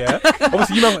 Walking now, yeah.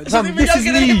 Obviously, you know, fam, this is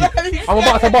me. I'm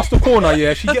about to bust the corner,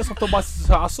 yeah. She gets off the bus.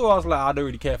 I saw her, I was like, I don't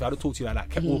really care if I don't talk to you like that.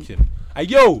 Kept walking. Hey,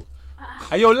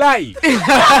 yo, Lighty.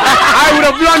 I with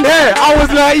a blonde hair. I was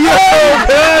like, yo,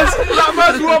 That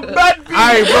man's one bad bitch.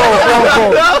 Aye,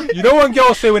 bro. You know when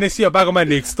girls say when they see a bag of man,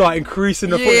 they start increasing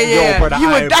the foot. Yeah. Yo, brother, You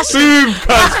were I dashing. boom,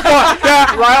 cuz fuck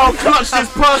that. Right, I'll clutch this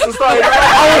purse and start.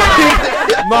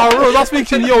 Rose, I was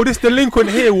thinking, yo, this delinquent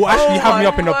here will actually have me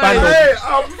up in the band.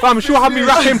 Fam, she'll have me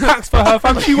wrapping packs for her.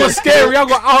 Fam, she was scary. I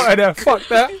got out of there. Fuck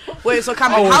that. Wait, so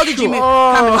Cameron, Oh, how did you sure. move?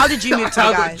 Cameron, how did you move to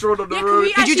a guy? Drawn on the road.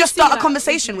 Did you just start a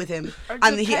conversation with him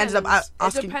and he ended up It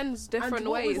asking? depends different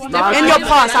ways. In your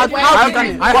past, how have you done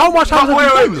it? How much have you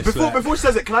done this? Before she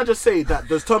says it, can I just say that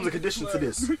there's terms and conditions to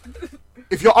this?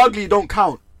 If you're ugly, you don't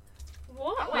count.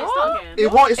 What? Wait, start again.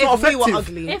 It's not If we were effective.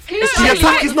 ugly. If he The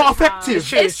attack is not effective.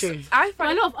 True. I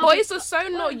find A lot of boys are so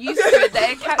not used to it that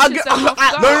it catches them off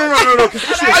guard. No. 'Cause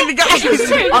Ugly guys. It's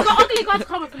true. You've got ugly guys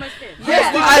come with the most kids. They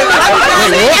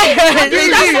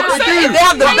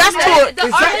have the best talk.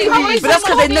 Exactly. But that's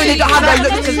because they know they don't have that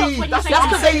look. That's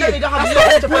because they know they don't have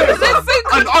that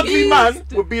look. An ugly man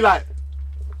would be like,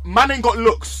 man ain't got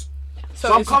looks.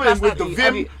 So I'm coming with the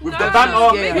vim, with the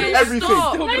banter, with everything.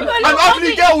 An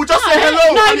ugly girl will just say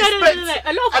hello and expect.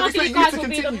 A lot of ugly you guys to will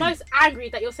be the continue. most angry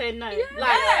that you're saying no.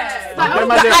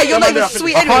 Hey, you're not even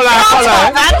sweet I anyway. can't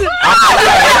lie.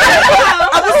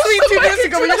 I was sweet 2 minutes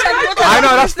ago when you said look I at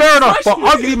know, that's fair enough. But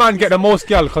ugly man get the most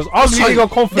girl because ugly nigga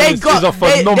confidence is a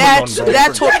phenomenon, bro.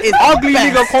 their talk is Ugly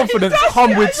best. nigga confidence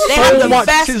come with They have so the much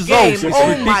best results. game. It's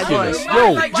Oh my ridiculous. gosh.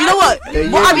 Yo, Do you know what?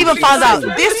 What I've even found out,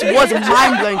 this was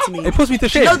mind blowing to me. it puts me to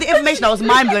shame. You know the information that was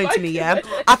mind blowing to me. Yeah,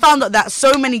 I found out that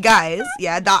so many guys,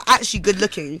 that are actually good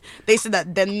looking. They said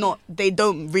that they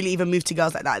don't really even move to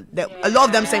girls like that. A lot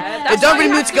of them say they don't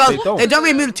really move to girls. They don't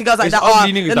really move to girls like that.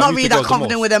 They're not really that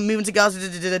confident with them moving to girls.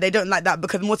 They don't like that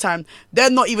because more time they're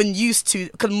not even used to.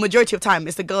 Because majority of time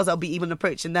it's the girls that'll be even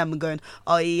approaching them and going,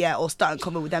 oh yeah, or starting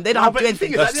comment with them. They don't have to do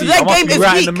anything. So their game is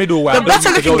weak. The better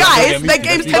looking guys, their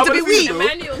games tend to be weak.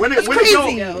 When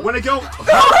a girl,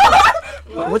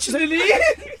 what you say?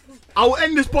 I will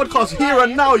end this podcast here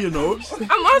and now. You know.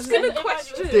 I'm asking a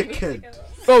question. Dickhead.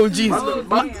 Oh jeez.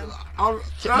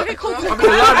 Okay, cool. I've got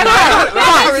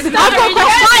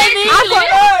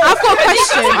a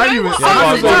question.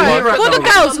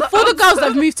 For the girls that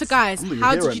have moved to guys,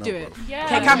 how did you do it?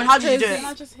 Okay, Cameron, how did you do it?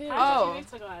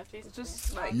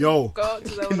 Just like Yo, go up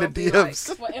to them in the and I'll be DMs.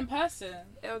 like, What, in person?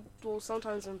 well,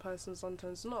 sometimes in person,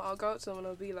 sometimes not. I'll go up to them and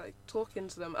I'll be like talking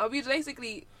to them. I'll be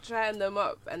basically chatting them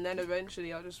up, and then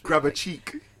eventually I'll just Grab a like,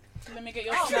 cheek. Let me get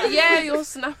your snap. yeah, your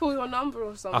snap or your number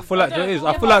or something. I feel like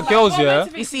girls, yeah.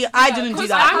 You see, I didn't do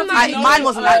that. Mine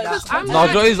wasn't like that. No,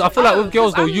 I feel like with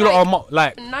girls though, you lot are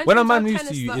like when a man moves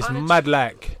to you, it's mad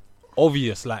like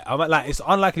obvious. Like it's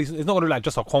unlikely. It's not gonna be like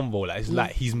just a convo. Like it's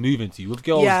like he's moving to you. With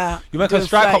girls, you make a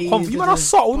strike up convo. You man are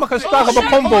subtle. You make a strike up a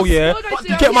convo. Yeah,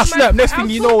 you get my snap. Next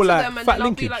thing you know, like fat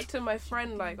linkage. I'll be like to my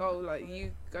friend, like, oh, like you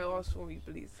go ask for me,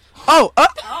 please. Wait,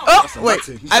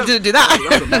 I didn't do that.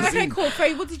 Okay, cool.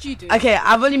 Faye, what did you do? Okay,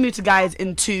 I've only moved to guys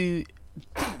in two.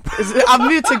 I've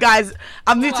moved to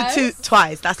two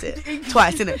twice. That's it.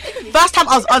 Twice, innit? First time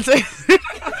I was answering.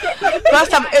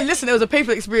 First time, listen, it was a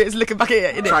painful experience looking back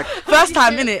at it, innit? First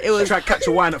time, innit? It was. Try to catch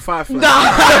a wine at Firefly.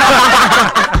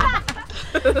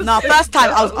 No, first time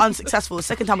I was unsuccessful.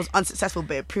 Second time I was unsuccessful,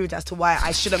 but it proved as to why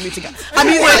I shouldn't move to guys. I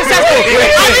mean,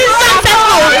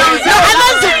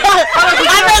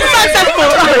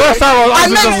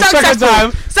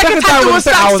 successful. Second time I was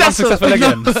unsuccessful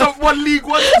again. Someone League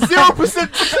 1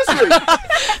 0% success rate.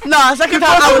 No, second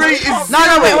time I was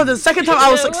wait, hold on. Second time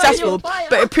I was successful,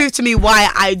 but it proved to me why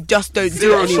I just don't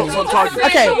do it anymore.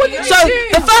 Okay, so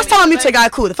the first time I moved to a guy,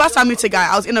 cool. The first time I moved to a guy,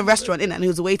 I was in a restaurant and he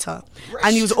was a waiter,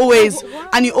 and he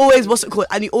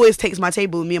always takes my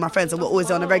table, me and my friends, and we're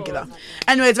always on a regular.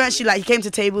 Anyways, eventually, like, he came to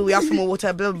the table, we asked for more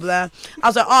water, blah blah blah. I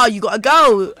was like, oh, you got a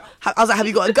girl? I was like, have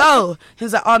you got a girl? He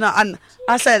was like, oh no, and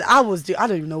I said I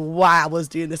don't even know why I was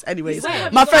doing this. Anyways,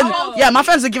 my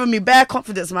friends were giving me bare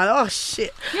confidence, man. Oh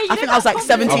shit, I think I was like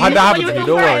 17. I've had that happen to me.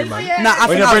 Don't worry, man. Nah,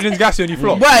 when your brethren's gassy and you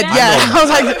flop. Word, yeah.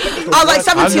 I was like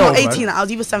 17 or 18. I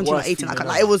was either 17 or 18.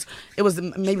 It was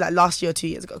maybe like last year or 2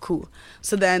 years ago. Cool.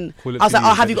 So then I was like,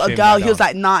 oh, have you got a girl? He was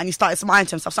like, nah, and he started smiling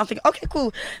to himself. So I'm thinking, okay,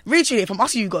 cool. Really, if I'm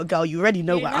asking you got a girl, you already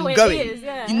know where I'm going.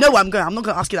 You know where I'm going. I'm not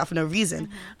gonna ask you that for no reason.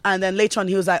 And then later on,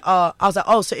 he was like, I was like,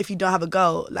 oh, so if you don't have a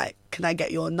girl, like, can I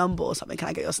get your number or something? Can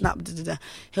I get your snap?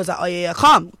 He was like, oh yeah,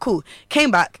 calm, cool.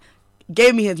 Came back,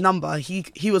 gave me his number. He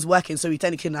was working, so he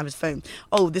technically didn't have his phone.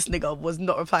 Oh, this nigga was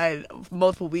not replying for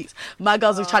multiple weeks. My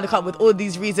girls were trying to come up with all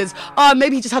these reasons. Oh,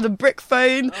 maybe he just had a brick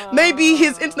phone. Maybe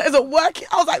his internet isn't working.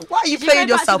 I was like, why are you playing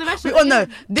yourself? We all know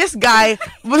this guy.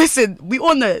 Listen, we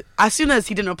all know. As soon as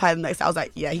he didn't reply the next day, I was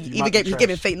like, yeah, he gave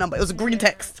me a fake number. It was a green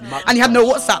text, and he had no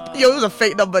WhatsApp. Yo, it was a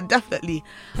fake number, definitely.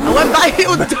 I went back. It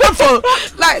was double.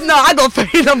 Like, no, I got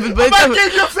fake numbers, but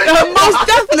most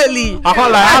definitely. I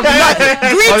can't lie.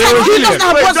 Green text. Who doesn't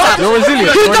have WhatsApp? You're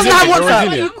resilient. Who doesn't have WhatsApp?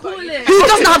 Who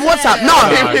doesn't have WhatsApp? No,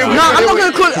 I'm not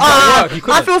gonna call it.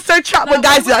 I feel so trapped when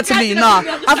guys do that to me. Nah,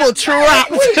 I feel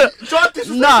trapped.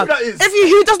 Nah,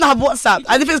 who doesn't have WhatsApp?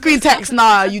 And if it's green text,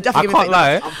 nah, you definitely. I can't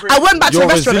lie. I went back to the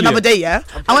restaurant another day. Yeah,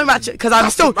 I went back because I'm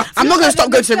not gonna stop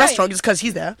going to the restaurant just because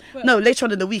he's there. No, later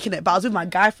on in the week, innit? But I was with my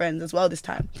guy friends as well this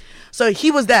time. So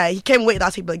he was there. He came and waited at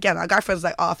our table again. Our guy friend was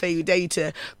like, oh, Faye, we dare you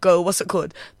to go, what's it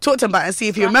called? Talk to him about it and see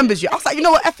if he remembers you. I was like, you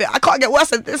know what, F it. I can't get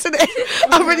worse than this, innit?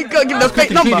 I'm really going to give him the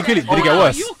fake number. Did it get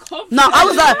worse? No, I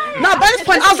was like, by this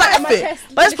point, I was like, F it.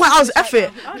 By this point, I was F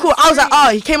it. Cool. I was like, oh,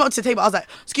 he came up to the table. I was like,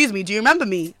 excuse me, do you remember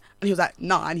me? And he was like,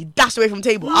 nah, and he dashed away from the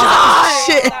table. I was like, oh,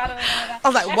 shit. I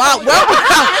was like, wow, well.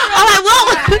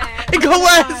 It got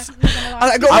worse.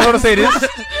 I want to say this.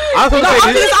 I was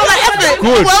like,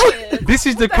 good. This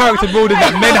is the character building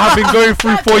that men have been going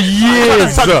through for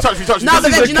years. No,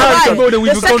 but then you know why?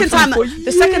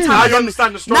 The second time, I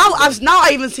understand the story. Now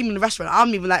I even see him in the restaurant.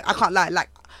 I'm even like, I can't lie.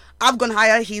 Like, I've gone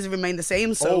higher, he's remained the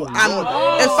same, so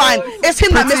it's fine. It's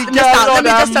him that missed out. Let me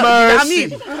just tell you what I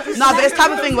mean. No, but it's type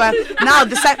of thing where now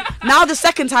the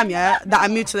second time, yeah, that I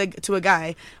moved to a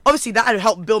guy, obviously that had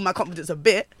helped build my confidence a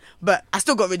bit. but I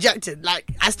still got rejected. Like,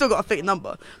 I still got a fake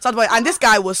number. So and this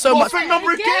guy was so much. Fake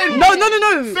number again? No.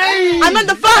 Fake. I meant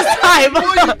the first time.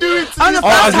 What are you doing to I meant the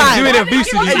me? first time. Doing it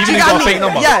boosted you, Do even you if you get got what a I fake mean?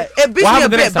 number. Yeah, it boosted me a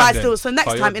happened the bit, next but time still. then? So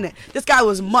next time, innit? This guy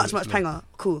was much panger.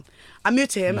 Cool. I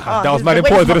moved to him. That was mad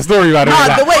important to the story, man.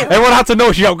 The way Everyone had to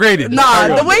know she upgraded.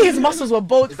 Nah, the way his muscles were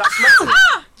bold.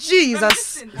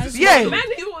 Jesus. Yeah.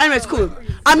 Anyways, cool.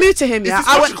 I moved to him. Yeah.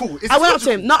 I went up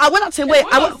to him. No, I went up to him. Wait.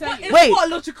 What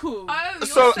logical?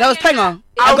 So That was Penga.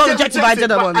 I got rejected by the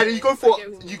other one. And you go A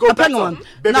Penga one.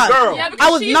 Baby No, girl. Yeah, I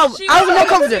was more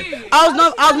confident. I was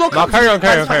more confident.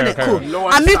 Carry on. Cool.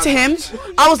 I moved to him.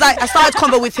 I started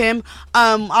convo with him.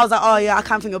 I was like, oh yeah, I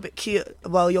kind of think you're a bit cute.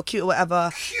 Well, you're cute or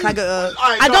whatever. Can I go?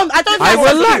 I don't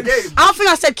think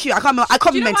I said cute. I can't remember. I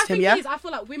complimented him. Yeah. I feel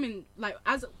like women, like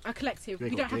as a collective, we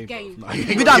don't have game.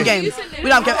 We don't have game.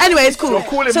 Anyway, it's cool.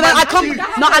 So then I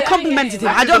complimented him.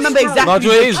 I don't remember exactly.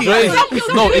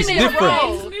 No, it's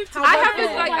different.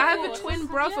 I have a twin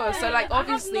brother, so like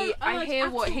obviously I hear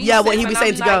what he be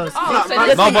saying to girls.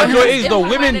 No, but Joy is though,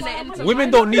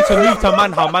 women don't need to move to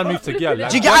man how man move to girl.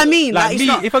 Like, Do you get what I mean? Like me,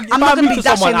 if I move to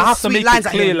someone, I have to make it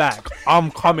clear, like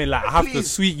I'm coming, like I have to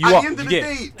sweet you up. You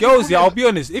get girls, yeah. I'll be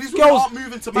honest. If girls,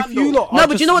 if you lot, no,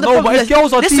 but you know what the problem is. If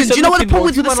girls are Listen, do you know what the problem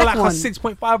is with the second one? Like a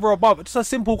 6.5 or above, just a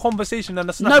simple conversation and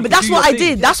a snap. No, but that's what I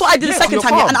did. That's what I did the second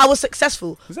time, and I was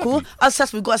successful. Exactly. Cool. I was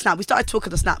successful. We got a snap. We started talking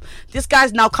the snap. This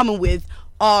guy's now coming with,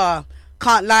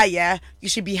 can't lie, yeah. You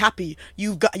should be happy.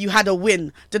 You had a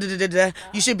win.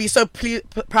 You should be so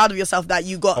proud of yourself that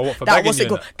you got that. What's it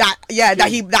called? That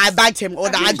I bagged him, or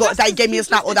that he gave me a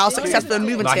snap, or that I was successful in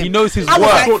moving to him. He knows his I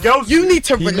was worth. like, you need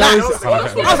to relax. I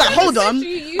was like, hold on.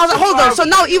 So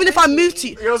now even if I move to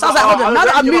you, so I was like, hold on. Now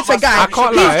that I moved to a guy,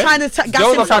 he's trying to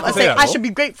gas himself and say I should be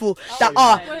grateful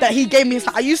that he gave me a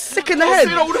snap. Are you sick in the head?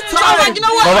 So I was like, you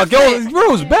know what?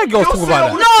 Girls, bad girls talk about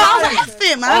that. No, I was like, F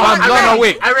it, man.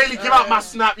 Wait. I really give out my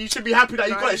snap. You should be happy that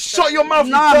you got it. Shut your mouth,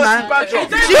 Nah, you man. dirty badger.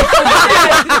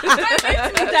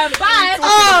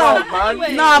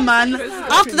 Nah, man.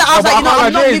 After that, I was like, you know,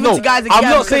 I'm not moving to guys again. I'm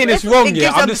not saying it's wrong,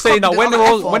 yeah. I'm just saying that when the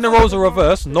the roles are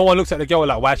reversed, no one looks at the girl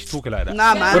like, why is she talking like that?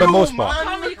 Nah, man. For the most part. I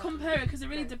can't really compare it because it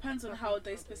really depends on how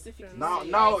they specifically. Now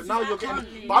you're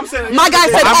getting. But I'm saying. My guy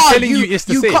said, I'm telling you, it's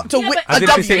the you same. copped a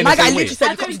W. My guy literally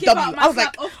said you copped a W. I was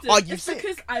like, are you It's sick?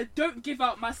 because I don't give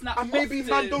out my snap. Maybe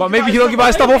man don't. But maybe he don't give out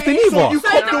his stuff often either. You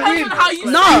cop the win.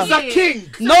 No. He's a king.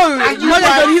 No,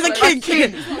 he's a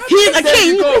king. He's a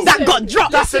king that got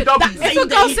dropped. That's a W. If a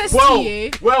girl says to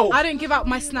you, well. I don't give out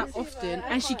my snap often,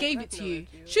 and she gave it to you,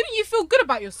 shouldn't you feel good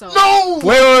about yourself? No.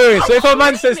 Wait. So if a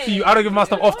man says to you, I don't give my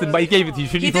stuff often, but he gave it to you,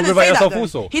 shouldn't you feel good about yourself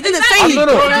also? He didn't say No.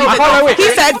 I can't lie. He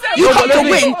said, you copped a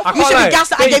win. You should be gassed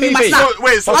that I gave you my snap.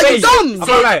 Are you dumb? I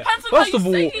can't lie. First of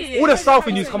all the South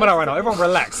Indians coming out right now, everyone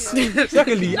relax.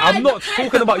 Secondly, I'm not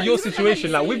talking about your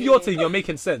situation. Like with your thing, you're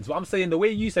making sense. What I'm saying, the way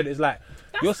you said it is like,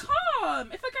 that's calm.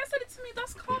 If a guy said it to me,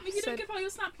 that's calm. If you don't give out your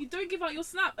snap, you don't give out your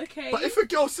snap, okay? But if a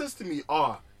girl says to me,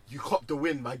 you copped the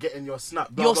win by getting your snap.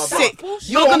 Blah, You're blah, sick. Blah.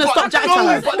 You're gonna stop chatting to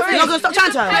her. You're not gonna stop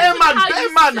chatting to her. Bare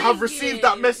man have received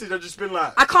that message and just been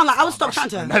like, I can't. I would stop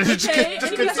chatting to her. just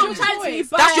continue.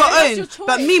 That's your own.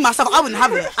 But me myself, I wouldn't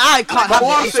have it. I can't have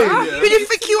what I'm it. saying, Who do you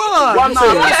think you are? What I'm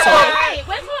saying, Hey,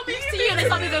 when someone moves to you and it's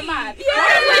not even mad. I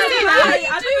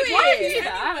do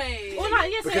it. Or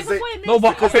like, yes, Because if they- a boy moves no,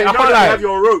 but to okay, I You can't have lie.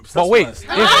 your ropes. But wait,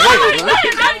 No,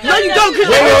 you don't.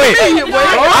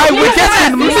 wait. We're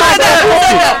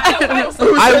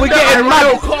getting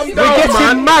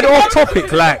mad off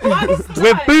topic. Like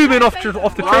we're booming off the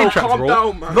train tracks, calm bro.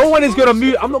 down, man. No one is gonna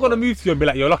move. I'm not gonna move to you and be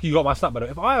like, "You're lucky you got my snap." But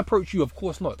if I approach you, of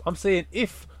course not. I'm saying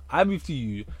if I move to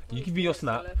you, you give me your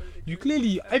snap. You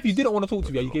clearly, if you didn't want to talk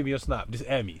to me, and you gave me your snap. Just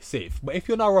air me, safe. But if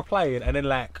you're now replying and then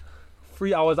like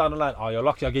 3 hours down the line, you're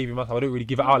lucky I gave you my snap. I don't really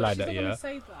give it out like that, yeah.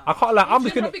 I can't like. I'm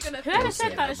just gonna. Whoever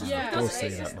said that is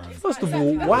First of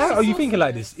all, why are you thinking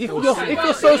like this? If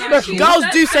you're so special, Girls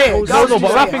do say it. no,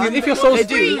 but my thing is, if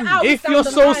you're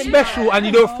so special and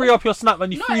you don't free up your snap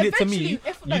and you feed it to me,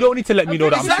 you don't need to let me know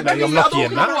that I'm lucky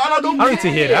in that. I don't need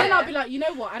to hear Then that. I'll be like, you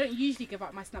know what? I don't usually give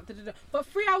out my snap. But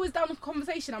 3 hours down the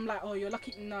conversation, I'm like, oh, you're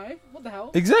lucky. No, what the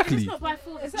hell? Exactly.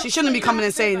 She shouldn't be coming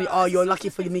and saying, you're lucky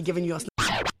for me giving you a snap.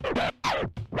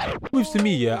 Moves to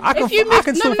me, yeah. I can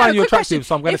still find you attractive,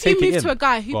 so I'm gonna take it in. If you move to a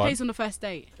guy, who Go on. pays on the first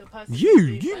date? person.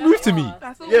 You moved to me.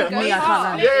 Yeah, Me, I can't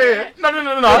lie. yeah. No.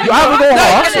 You either go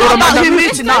half It's or not the about man who that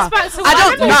moved to now. I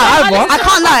don't know. either. I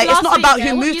can't lie. It's not about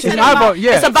who moved to It's now. either,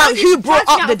 yeah. It's about who brought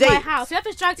up the date.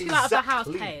 Whoever's dragged you out of the house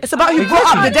pays. It's about who brought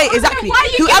up the date. Exactly.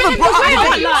 Whoever brought up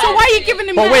the date. So why are you giving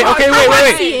him? But wait, okay, wait.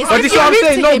 But this is what I'm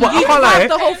saying. No, but I can't lie.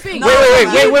 The whole thing.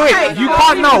 Wait. You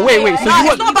can't now. Wait. So Nah, you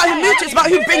it's not about who moved to. It's about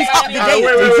who brings up the date.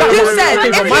 Exactly. Who said Okay,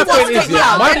 if but he my wants point to is, take you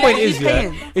yeah. out, My then point he's is, yeah.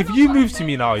 paying. If you move to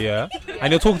me now, yeah,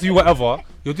 and you're talking to you whatever,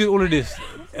 you're doing all of this.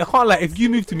 I can't like if you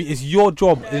move to me, it's your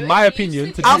job, in my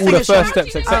opinion, to do I'll all the figure first shit.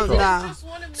 steps, etc. Nah.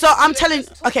 So I'm telling.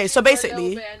 Okay, so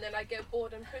basically, And then I get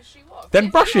bored and push you off. Then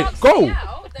If brush you it, ask go. me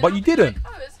out, then But you I'm didn't.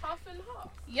 Like, oh, it's half and half.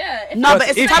 Yeah. No, But but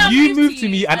it's if time- you move to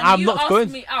me and I'm you not ask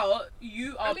going, me out,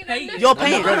 you are paying. you're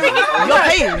paying. You're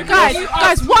paying.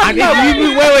 Guys, what? and if you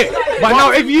move, wait, but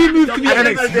now if you move to me and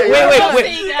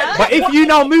wait, but if you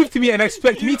now move to me and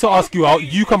expect me to ask you out,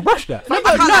 you can brush that. No,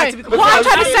 what I'm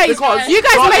trying to say is, you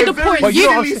guys made the point. But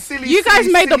You guys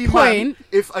made the point.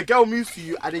 If a girl moves to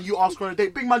you and then you ask her on a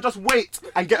date, big man, just wait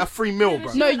and get a free meal,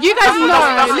 bro. No, you guys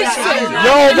know. Listen.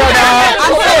 Yo,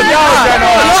 brother.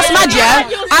 What's mad, yeah?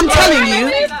 I'm telling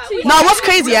you. Now, what's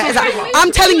crazy, yeah, is that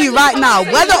I'm telling you right now,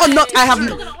 whether or not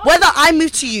whether I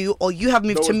move to you or you have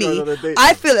moved to me,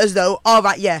 I feel as though, all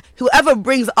right, yeah, whoever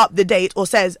brings up the date or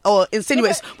says or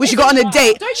insinuates we should go on a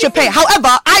date should pay. However,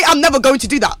 I am never going to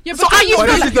do that. Yeah, So but I you feel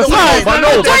This like is the point. But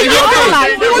no, but you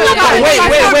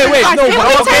wait. No,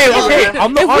 but okay.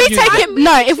 I'm not arguing.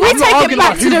 If we I'm not take it arguing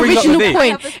back about to who the brings up the original date.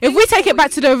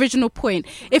 point,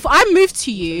 if I move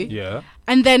to you Yeah.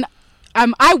 and then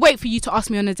I wait for you to ask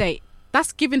me on a date,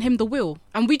 that's giving him the will,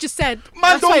 and we just said Man,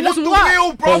 that's why it don't want doesn't the work.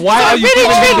 wheel, bro. But why are you giving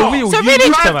me the wheel? So You really,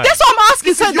 moved to man. that's what I'm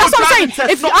asking. So This is that's what I'm your saying.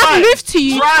 driving If test, I not move to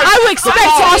you, mine. I will expect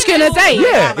to ask you on a date.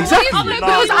 Yeah, exactly.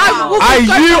 Because I will You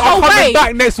go the are whole coming way.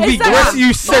 back next week. The rest of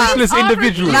you senseless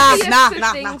individuals. Nah.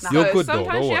 You're good though.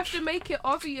 Sometimes Don't you watch. have to make it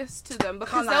obvious to them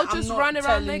because Can't lie, they'll I'm just not run around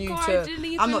telling like, you oh, to- I didn't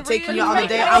even I'm not taking you really out on a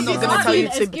date. I'm not gonna tell you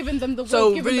to. Give them the will.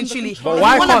 So give them really, the truly. will. But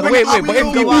why can't wait? But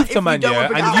if you move to if man, you don't yeah, wanna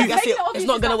bring it and up, you. I guess it's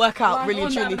not gonna work out.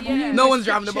 Really, truly. Yeah. No one's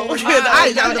driving the boat. I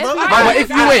ain't driving the boat. But if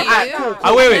you wait,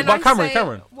 wait. And But I Cameron.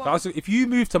 say, So if you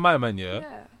move to my man, yeah, Yeah.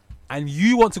 and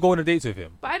you want to go on a date with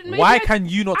him, But why can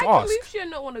you not I can ask? move to you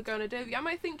and not want to go on a date with you. I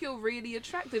might think you're really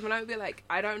attractive, and I would be like,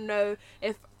 I don't know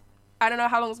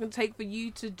how long it's gonna take for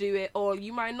you to do it, or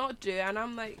you might not do it, and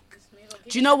I'm like,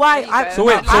 Do you know why? So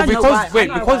wait, I know why.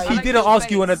 because he Like didn't his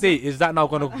ask you on a face. date, is that now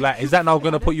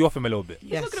gonna put you off him a little bit?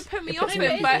 he's Yes. not gonna put me off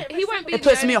it, but he won't be. It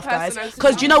puts the me only off, guys. person I'm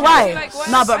Because do you know why? like,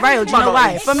 No, but Ryle, do you know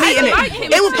why? For me, I innit, like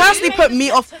him it will too. personally put me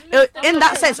off. In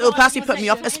that sense, it will personally put me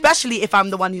off, especially if I'm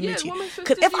the one who moved to you. woman should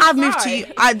Because if do I've moved to you,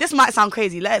 right. this might sound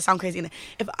crazy. Let it sound crazy, innit?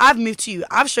 If I've moved to you,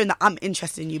 I've shown that I'm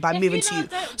interested in you by moving to you.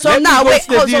 So Let me now, go wait, to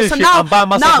the dealership and buy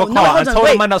myself a car and tell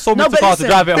the man that sold me the car to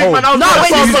drive it home. No,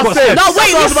 wait, You've got steps. no,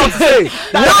 wait, listen.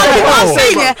 No, what I'm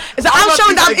saying, yeah, is that I'm not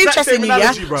showing that I'm thinking the exact interested in you, same yeah?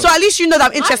 analogy, bro. So at least you know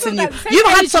that I'm interested in you. You've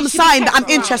had some sign that I'm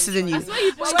interested in you.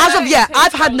 As of yet,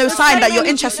 I've had no sign that you're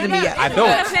interested in me yet.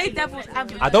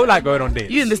 I don't like going on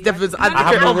dates. You and this devil's I advocate.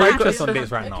 have Oh no my interest God. on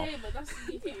dates right now.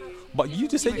 But you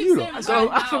just said you lot. So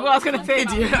I forgot what I was gonna say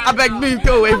to you. I beg, move,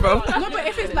 go away, bro. No, but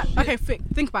if it's like, okay,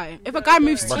 think about it. If a guy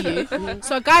moves to you,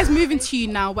 so a guy's moving to you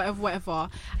now, whatever,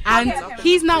 and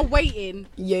he's now waiting.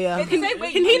 Yeah. Can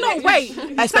he not wait?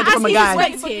 I expect it from a guy.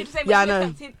 Waited. Yeah, I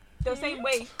know. The same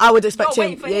way. I would expect Not him.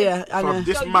 wait for Yeah, I Fam, know.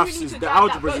 this maths is the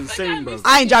algebra is insane, bro.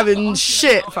 I ain't driving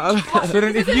shit, fam. So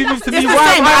then if you move to me, It's the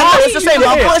why same, am I I know asking it's the same. you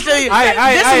But here? unfortunately, Aye,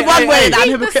 this aye, is one aye, way aye. that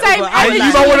I'm It's the hypocritical. same, I And like-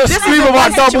 you don't want to This is scream the about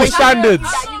one double situation. standards.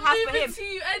 That you have for him. To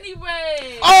you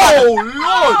anyway. Oh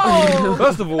Lord!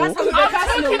 First of all, I'm talking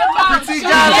about. See,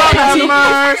 guys, have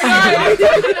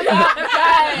mercy.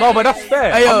 no, but that's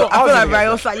fair. Hey, yo, I'm not I feel like arguing Ryan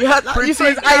against was like, you heard that? You saw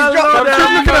his Pretty eyes drop.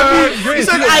 girl, You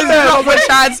saw his eyes drop when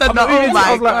Chad said that. Oh that. my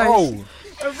I was like, god. oh.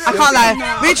 I can't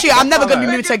lie. Literally, I'm never gonna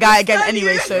be moved to a guy again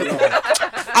anyway. So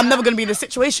I'm never gonna be in this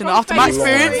situation after my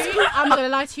experience. I'm not gonna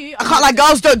lie to you. I can't lie,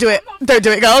 girls. Don't do it. Don't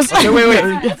do it, girls. Okay,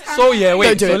 wait. So yeah, wait.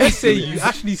 Don't do So it. let's say you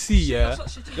actually see, yeah.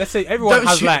 Let's say everyone Don't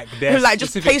has shoot. like their Like,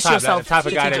 just specific pace type, yourself. like, the type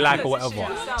of guy they like or whatever.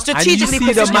 Strategically And you see the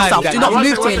position man yourself. that- Do not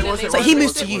move to him. So he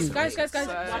moves to you. Guys, what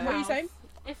are you saying?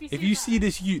 If you see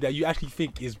this you that you actually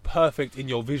think is perfect in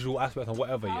your visual aspect and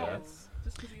whatever, yeah.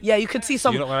 Yeah, you could see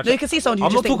some. You're not gonna No, you could see someone who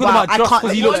I'm not just think, talking wow, about I just can't.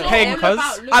 because he looks paying, cuz.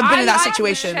 I've been in that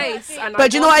situation.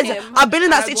 But you know what? I've been in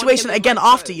that situation again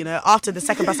after, after the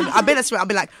second person. I've been in that situation. I've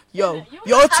been like, yo,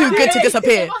 you're too good to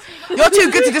disappear. You're too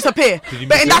good to disappear.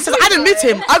 But in that sense, I didn't meet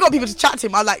him. I got people to chat to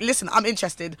him. I'm like, listen, I'm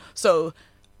interested. So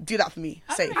do that for me.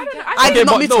 Safe. I did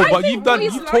not but meet no, him. but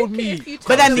you've told me.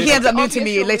 But then he ends up muting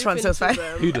me later on, so it's fine.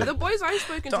 Who did? The boys I've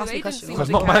spoken to, they didn't seem Because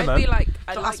to not my care. Be man. like,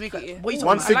 I Don't like ask me. you. What are you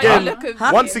Once talking about?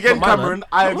 again, once again, Not my Cameron, man.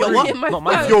 I agree. what? Not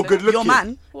my If you're good looking. Your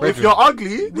man. If you're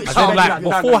ugly, I said like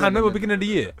beforehand, remember beginning of the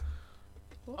year.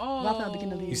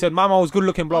 You said my man was good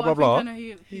looking, blah blah blah.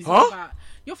 Huh?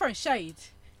 You're throwing shade.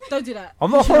 Don't do that.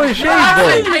 I'm not throwing shade,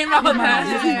 bro. Came out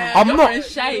there. I'm not.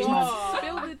 Shade.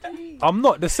 I'm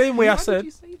not the same way I said.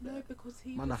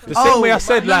 because The same way I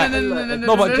said, like,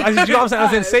 no, but do you know what I'm saying?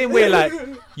 As in, same way, like,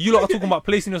 you lot are talking about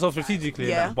placing yourself strategically.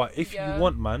 Yeah. Like, but if you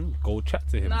want, man, go chat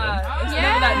to him. Then.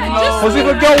 Yeah. Because if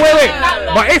a girl,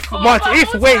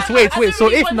 wait.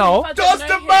 So if now, does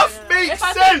the math make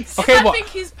sense? okay, I but think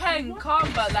he's paying calm,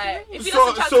 but like, if he So-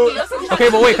 doesn't chat so- to me, doesn't okay,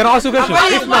 but wait, can I ask you a question?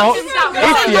 If now, if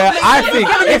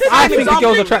I think the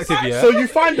girl's attractive, yeah. So you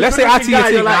find the Let's say I good-looking see a guy,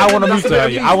 thing, you're I like, want to move that's to her, a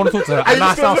yeah, I want to talk to her, And and you I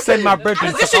just go, send my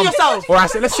brethren to Position come, yourself. or I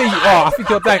say, let's say, I think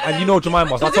you're blank, and you know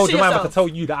Jemima, so I told Position Jemima to yourself. tell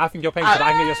you that I think you're paying so that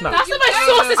I can get your snap. That's the most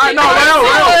sources I know.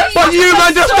 But you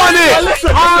man just done it.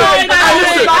 Listen.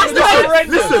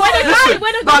 You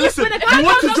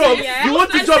want the job? You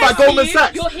want the job at Goldman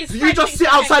Sachs? You just sit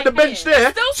outside the bench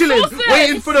there, chilling,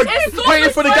 waiting for the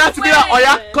guy to be like, oh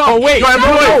yeah, come. Oh wait, You're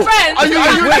employed. Are you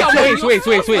okay? wait.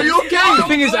 Are you okay? The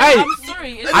thing is,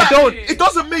 I don't. It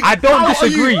doesn't make. I don't how are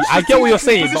disagree. you I get what you're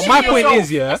saying, but my positioning point yourself?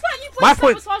 is, yeah. My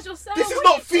point. This is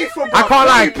not FIFA, bro. I can't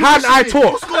lie. Can I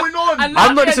talk? What's going on?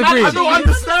 I'm not disagreeing. I don't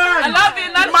understand. I love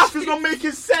it. The math is not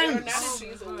making sense.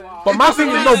 But my thing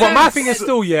is But my thing is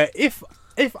still, yeah. If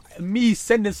me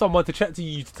sending someone to chat to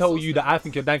you to tell you that I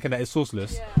think you're danking that is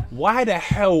sourceless, why the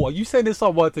hell are you sending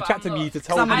someone to chat to me to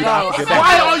tell me that I think you're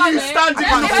Why danking? are you standing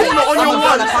in the corner on your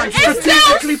one?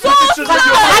 Strategically positioned. I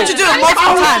had to do it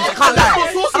multiple times. I can't lie.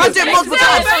 I had to do it multiple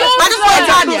times. I just want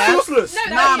time, yeah.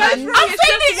 Nah, man. I'm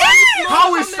saying it is.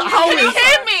 How is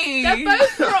Hear me. They're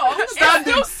both wrong.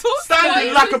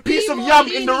 standing like a piece of yam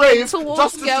in the rave just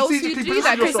towards to girls who strategically do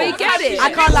that position because they yourself? get it. I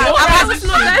can't lie.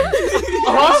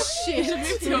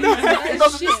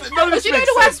 But you know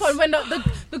the worst one when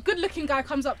the good-looking guy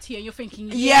comes up to you and you're thinking,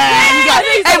 Yeah. He's like,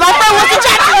 hey, my friend wants to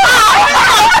chat to me.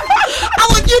 I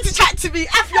want you to chat to me.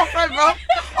 F your friend, bro.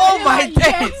 Oh my days.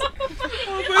 and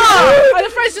the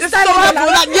friend's just This is so standing there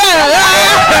hard. like,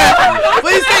 Yeah. What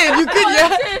are you saying? You good,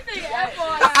 yeah?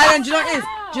 And then, do you know what it is?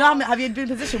 Do you know have you been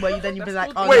in a position where you've been like,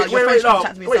 oh no, your friend's trying to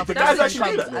chat to me Wait, yourself, the and guys then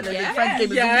actually do that? and then your friend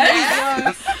gave me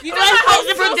You don't know how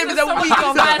different games a week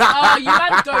Oh, you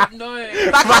man don't know.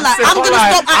 But I can't lie, I'm gonna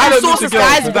stop I at don't need sources, to go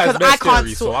guys, to because that I best can't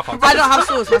theory, so source. I can't I don't have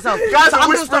source myself. Guys So are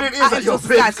I'm gonna whispering stop it is at at your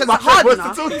sources, guys, face. because it's hard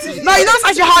now. No, you know it's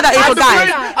actually hard at it for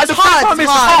guys. It's hard.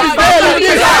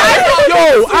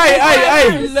 Yo,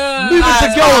 hey. Moving to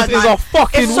girls is a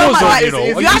fucking It's so war much. zone, you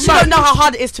know. You actually don't know how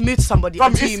hard it is to move to somebody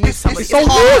until you move to somebody. It's a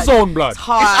war zone, blood. It's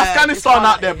hard. Afghanistan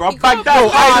out there, bro. Yo,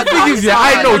 Baghdad. the thing is, yeah,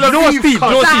 I know. You know what's deep?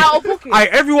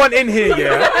 Everyone in here,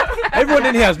 everyone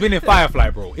in here has been in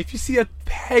Firefly, bro. If you see a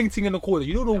painting in the corner,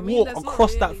 you know the walk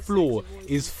across that floor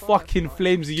is fucking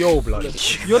flamesy, yo, blood.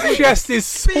 Your chest is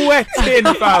sweating,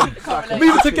 fam.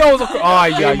 Moving to girls,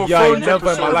 never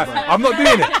in my life. I'm not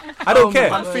doing it. I don't care.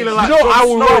 I'm feeling like you know, I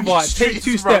will Jon Snow in rather the take streets,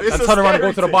 2 bro. steps It's and a turn around and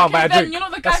go scary to the bar and buy a Then drink. you're not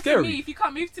the guy That's for me. scary. If you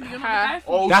can't move to me, you're not the guy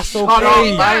for me. That's shut okay.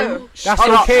 up, man. That's Shut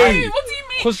up, okay. man. What do you mean?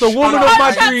 Because the woman of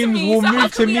my dreams will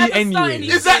move to me anyway.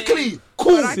 Exactly.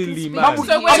 Cool. Silly man. So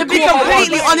To be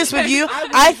completely honest with you,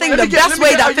 I think the best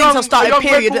way that things have started,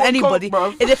 period, with anybody,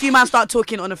 is if you man start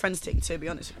talking on a friend's thing, to be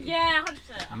honest with you. Yeah,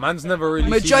 100%. Man's never really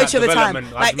Majority seen of that the time.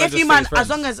 development. Like, if you man, as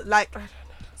long as, like,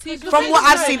 from what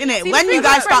I've seen, innit, when you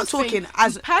guys start talking,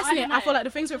 as personally, I feel like the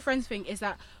things with friends thing is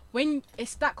that when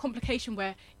it's that complication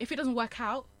where if it doesn't work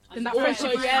out, then that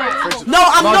friendship is friends. no,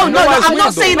 I'm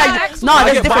not saying that. No,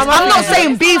 there's a difference. I'm not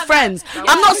saying be friends.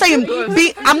 I'm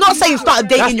not saying start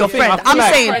dating your friend. I'm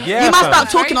saying you must start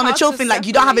talking on a chill thing, like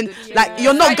you don't having, like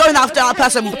you're not going after that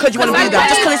person because you want to be there,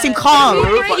 just because they seem calm.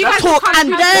 Talk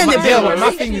and then it builds.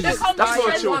 My thing is, That's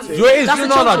not a chill thing. do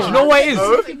you know what it is?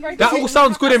 That all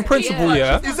sounds good in principle,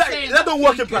 yeah. That don't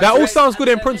work in practice. That all sounds good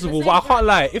in principle, but I can't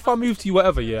lie. If I move to you,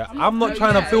 whatever, yeah, I'm not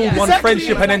trying to build one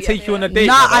friendship and then take you on a date.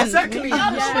 Nah, brother. Exactly.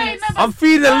 I'm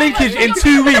feeling the linkage in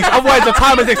 2 weeks. Otherwise, the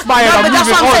time has expired. No, I'm but that's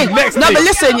moving what I'm on. saying. Next No, thing. but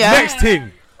listen, yeah. Next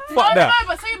thing. Fuck that. No,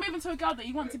 but say you're moving to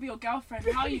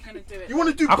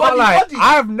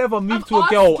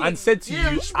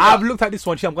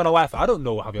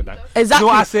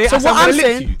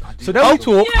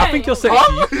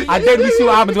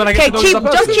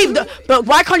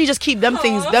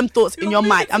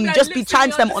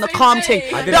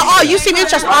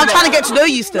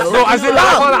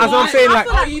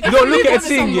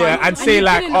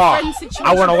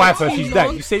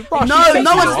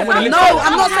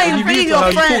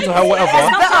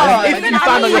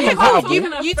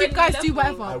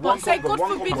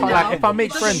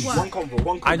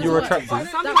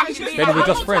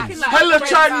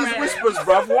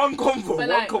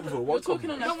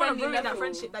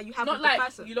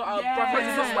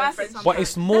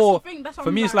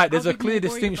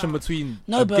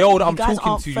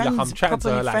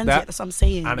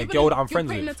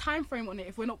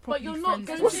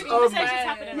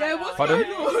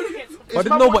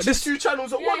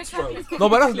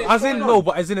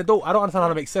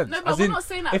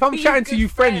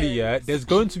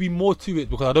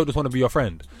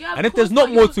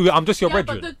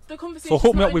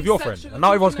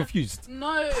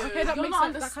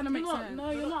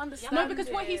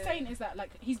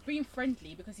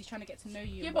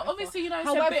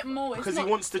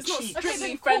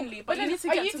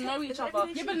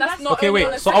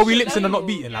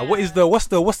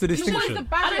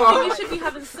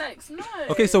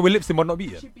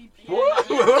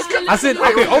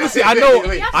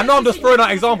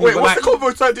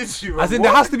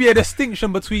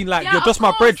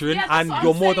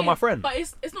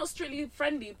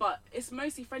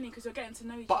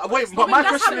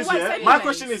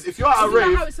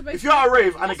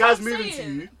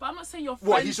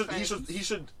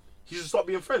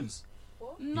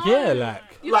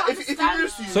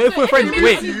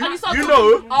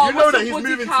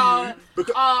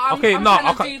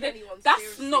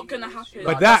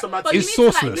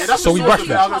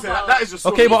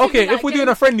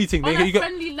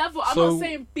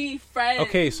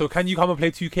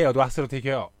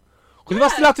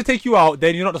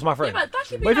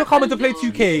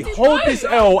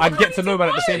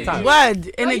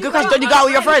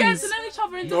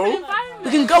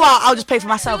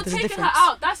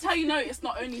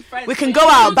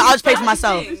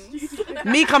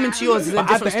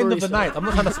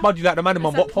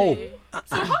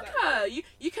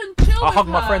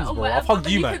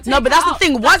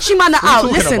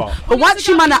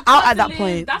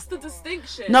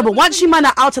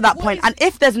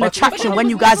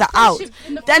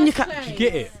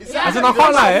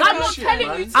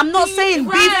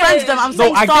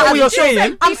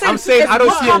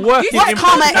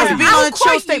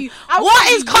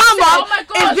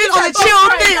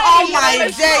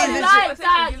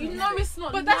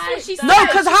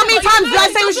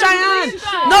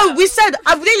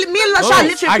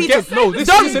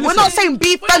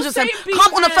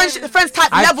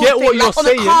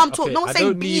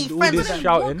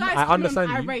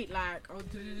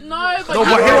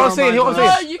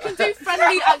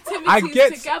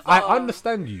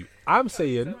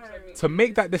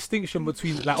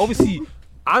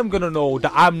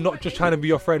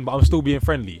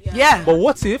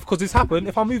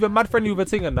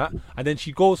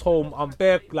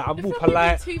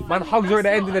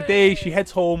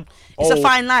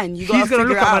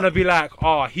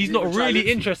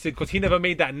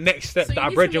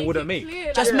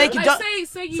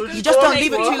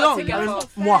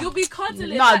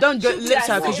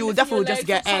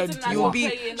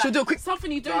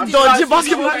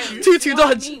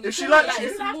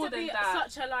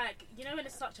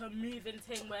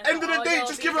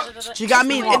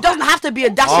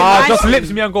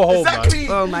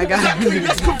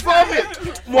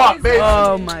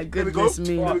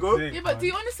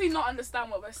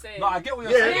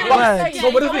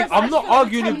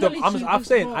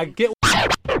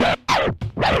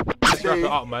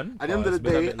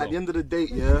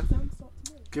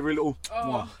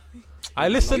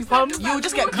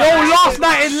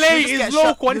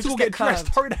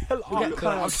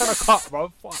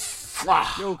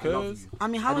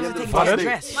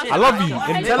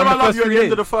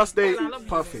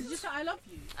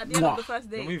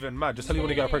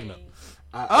innit?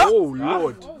 Oh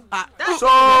Lord! So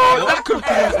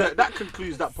that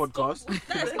concludes that podcast.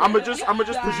 I'ma just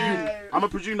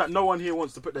presume that no one here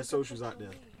wants to put their socials out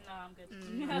there.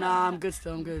 Nah, I'm good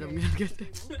still. I'm good.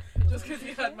 Just because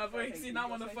you heard my voice, you now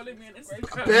want to follow me on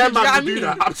Instagram. Bare man will do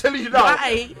that. I'm telling you now.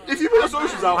 If you put your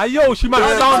socials out, yo, she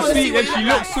might sound sweet and she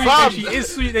looks sweet and she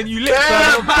is sweet and you lick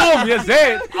her. Boom, you're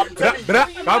dead.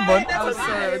 Come on.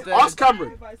 Ask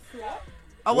Cameron.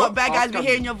 I want bad guys be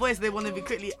hearing your voice. They want to be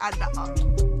quickly add that up.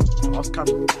 Ask Cam.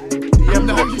 DM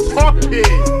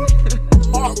them.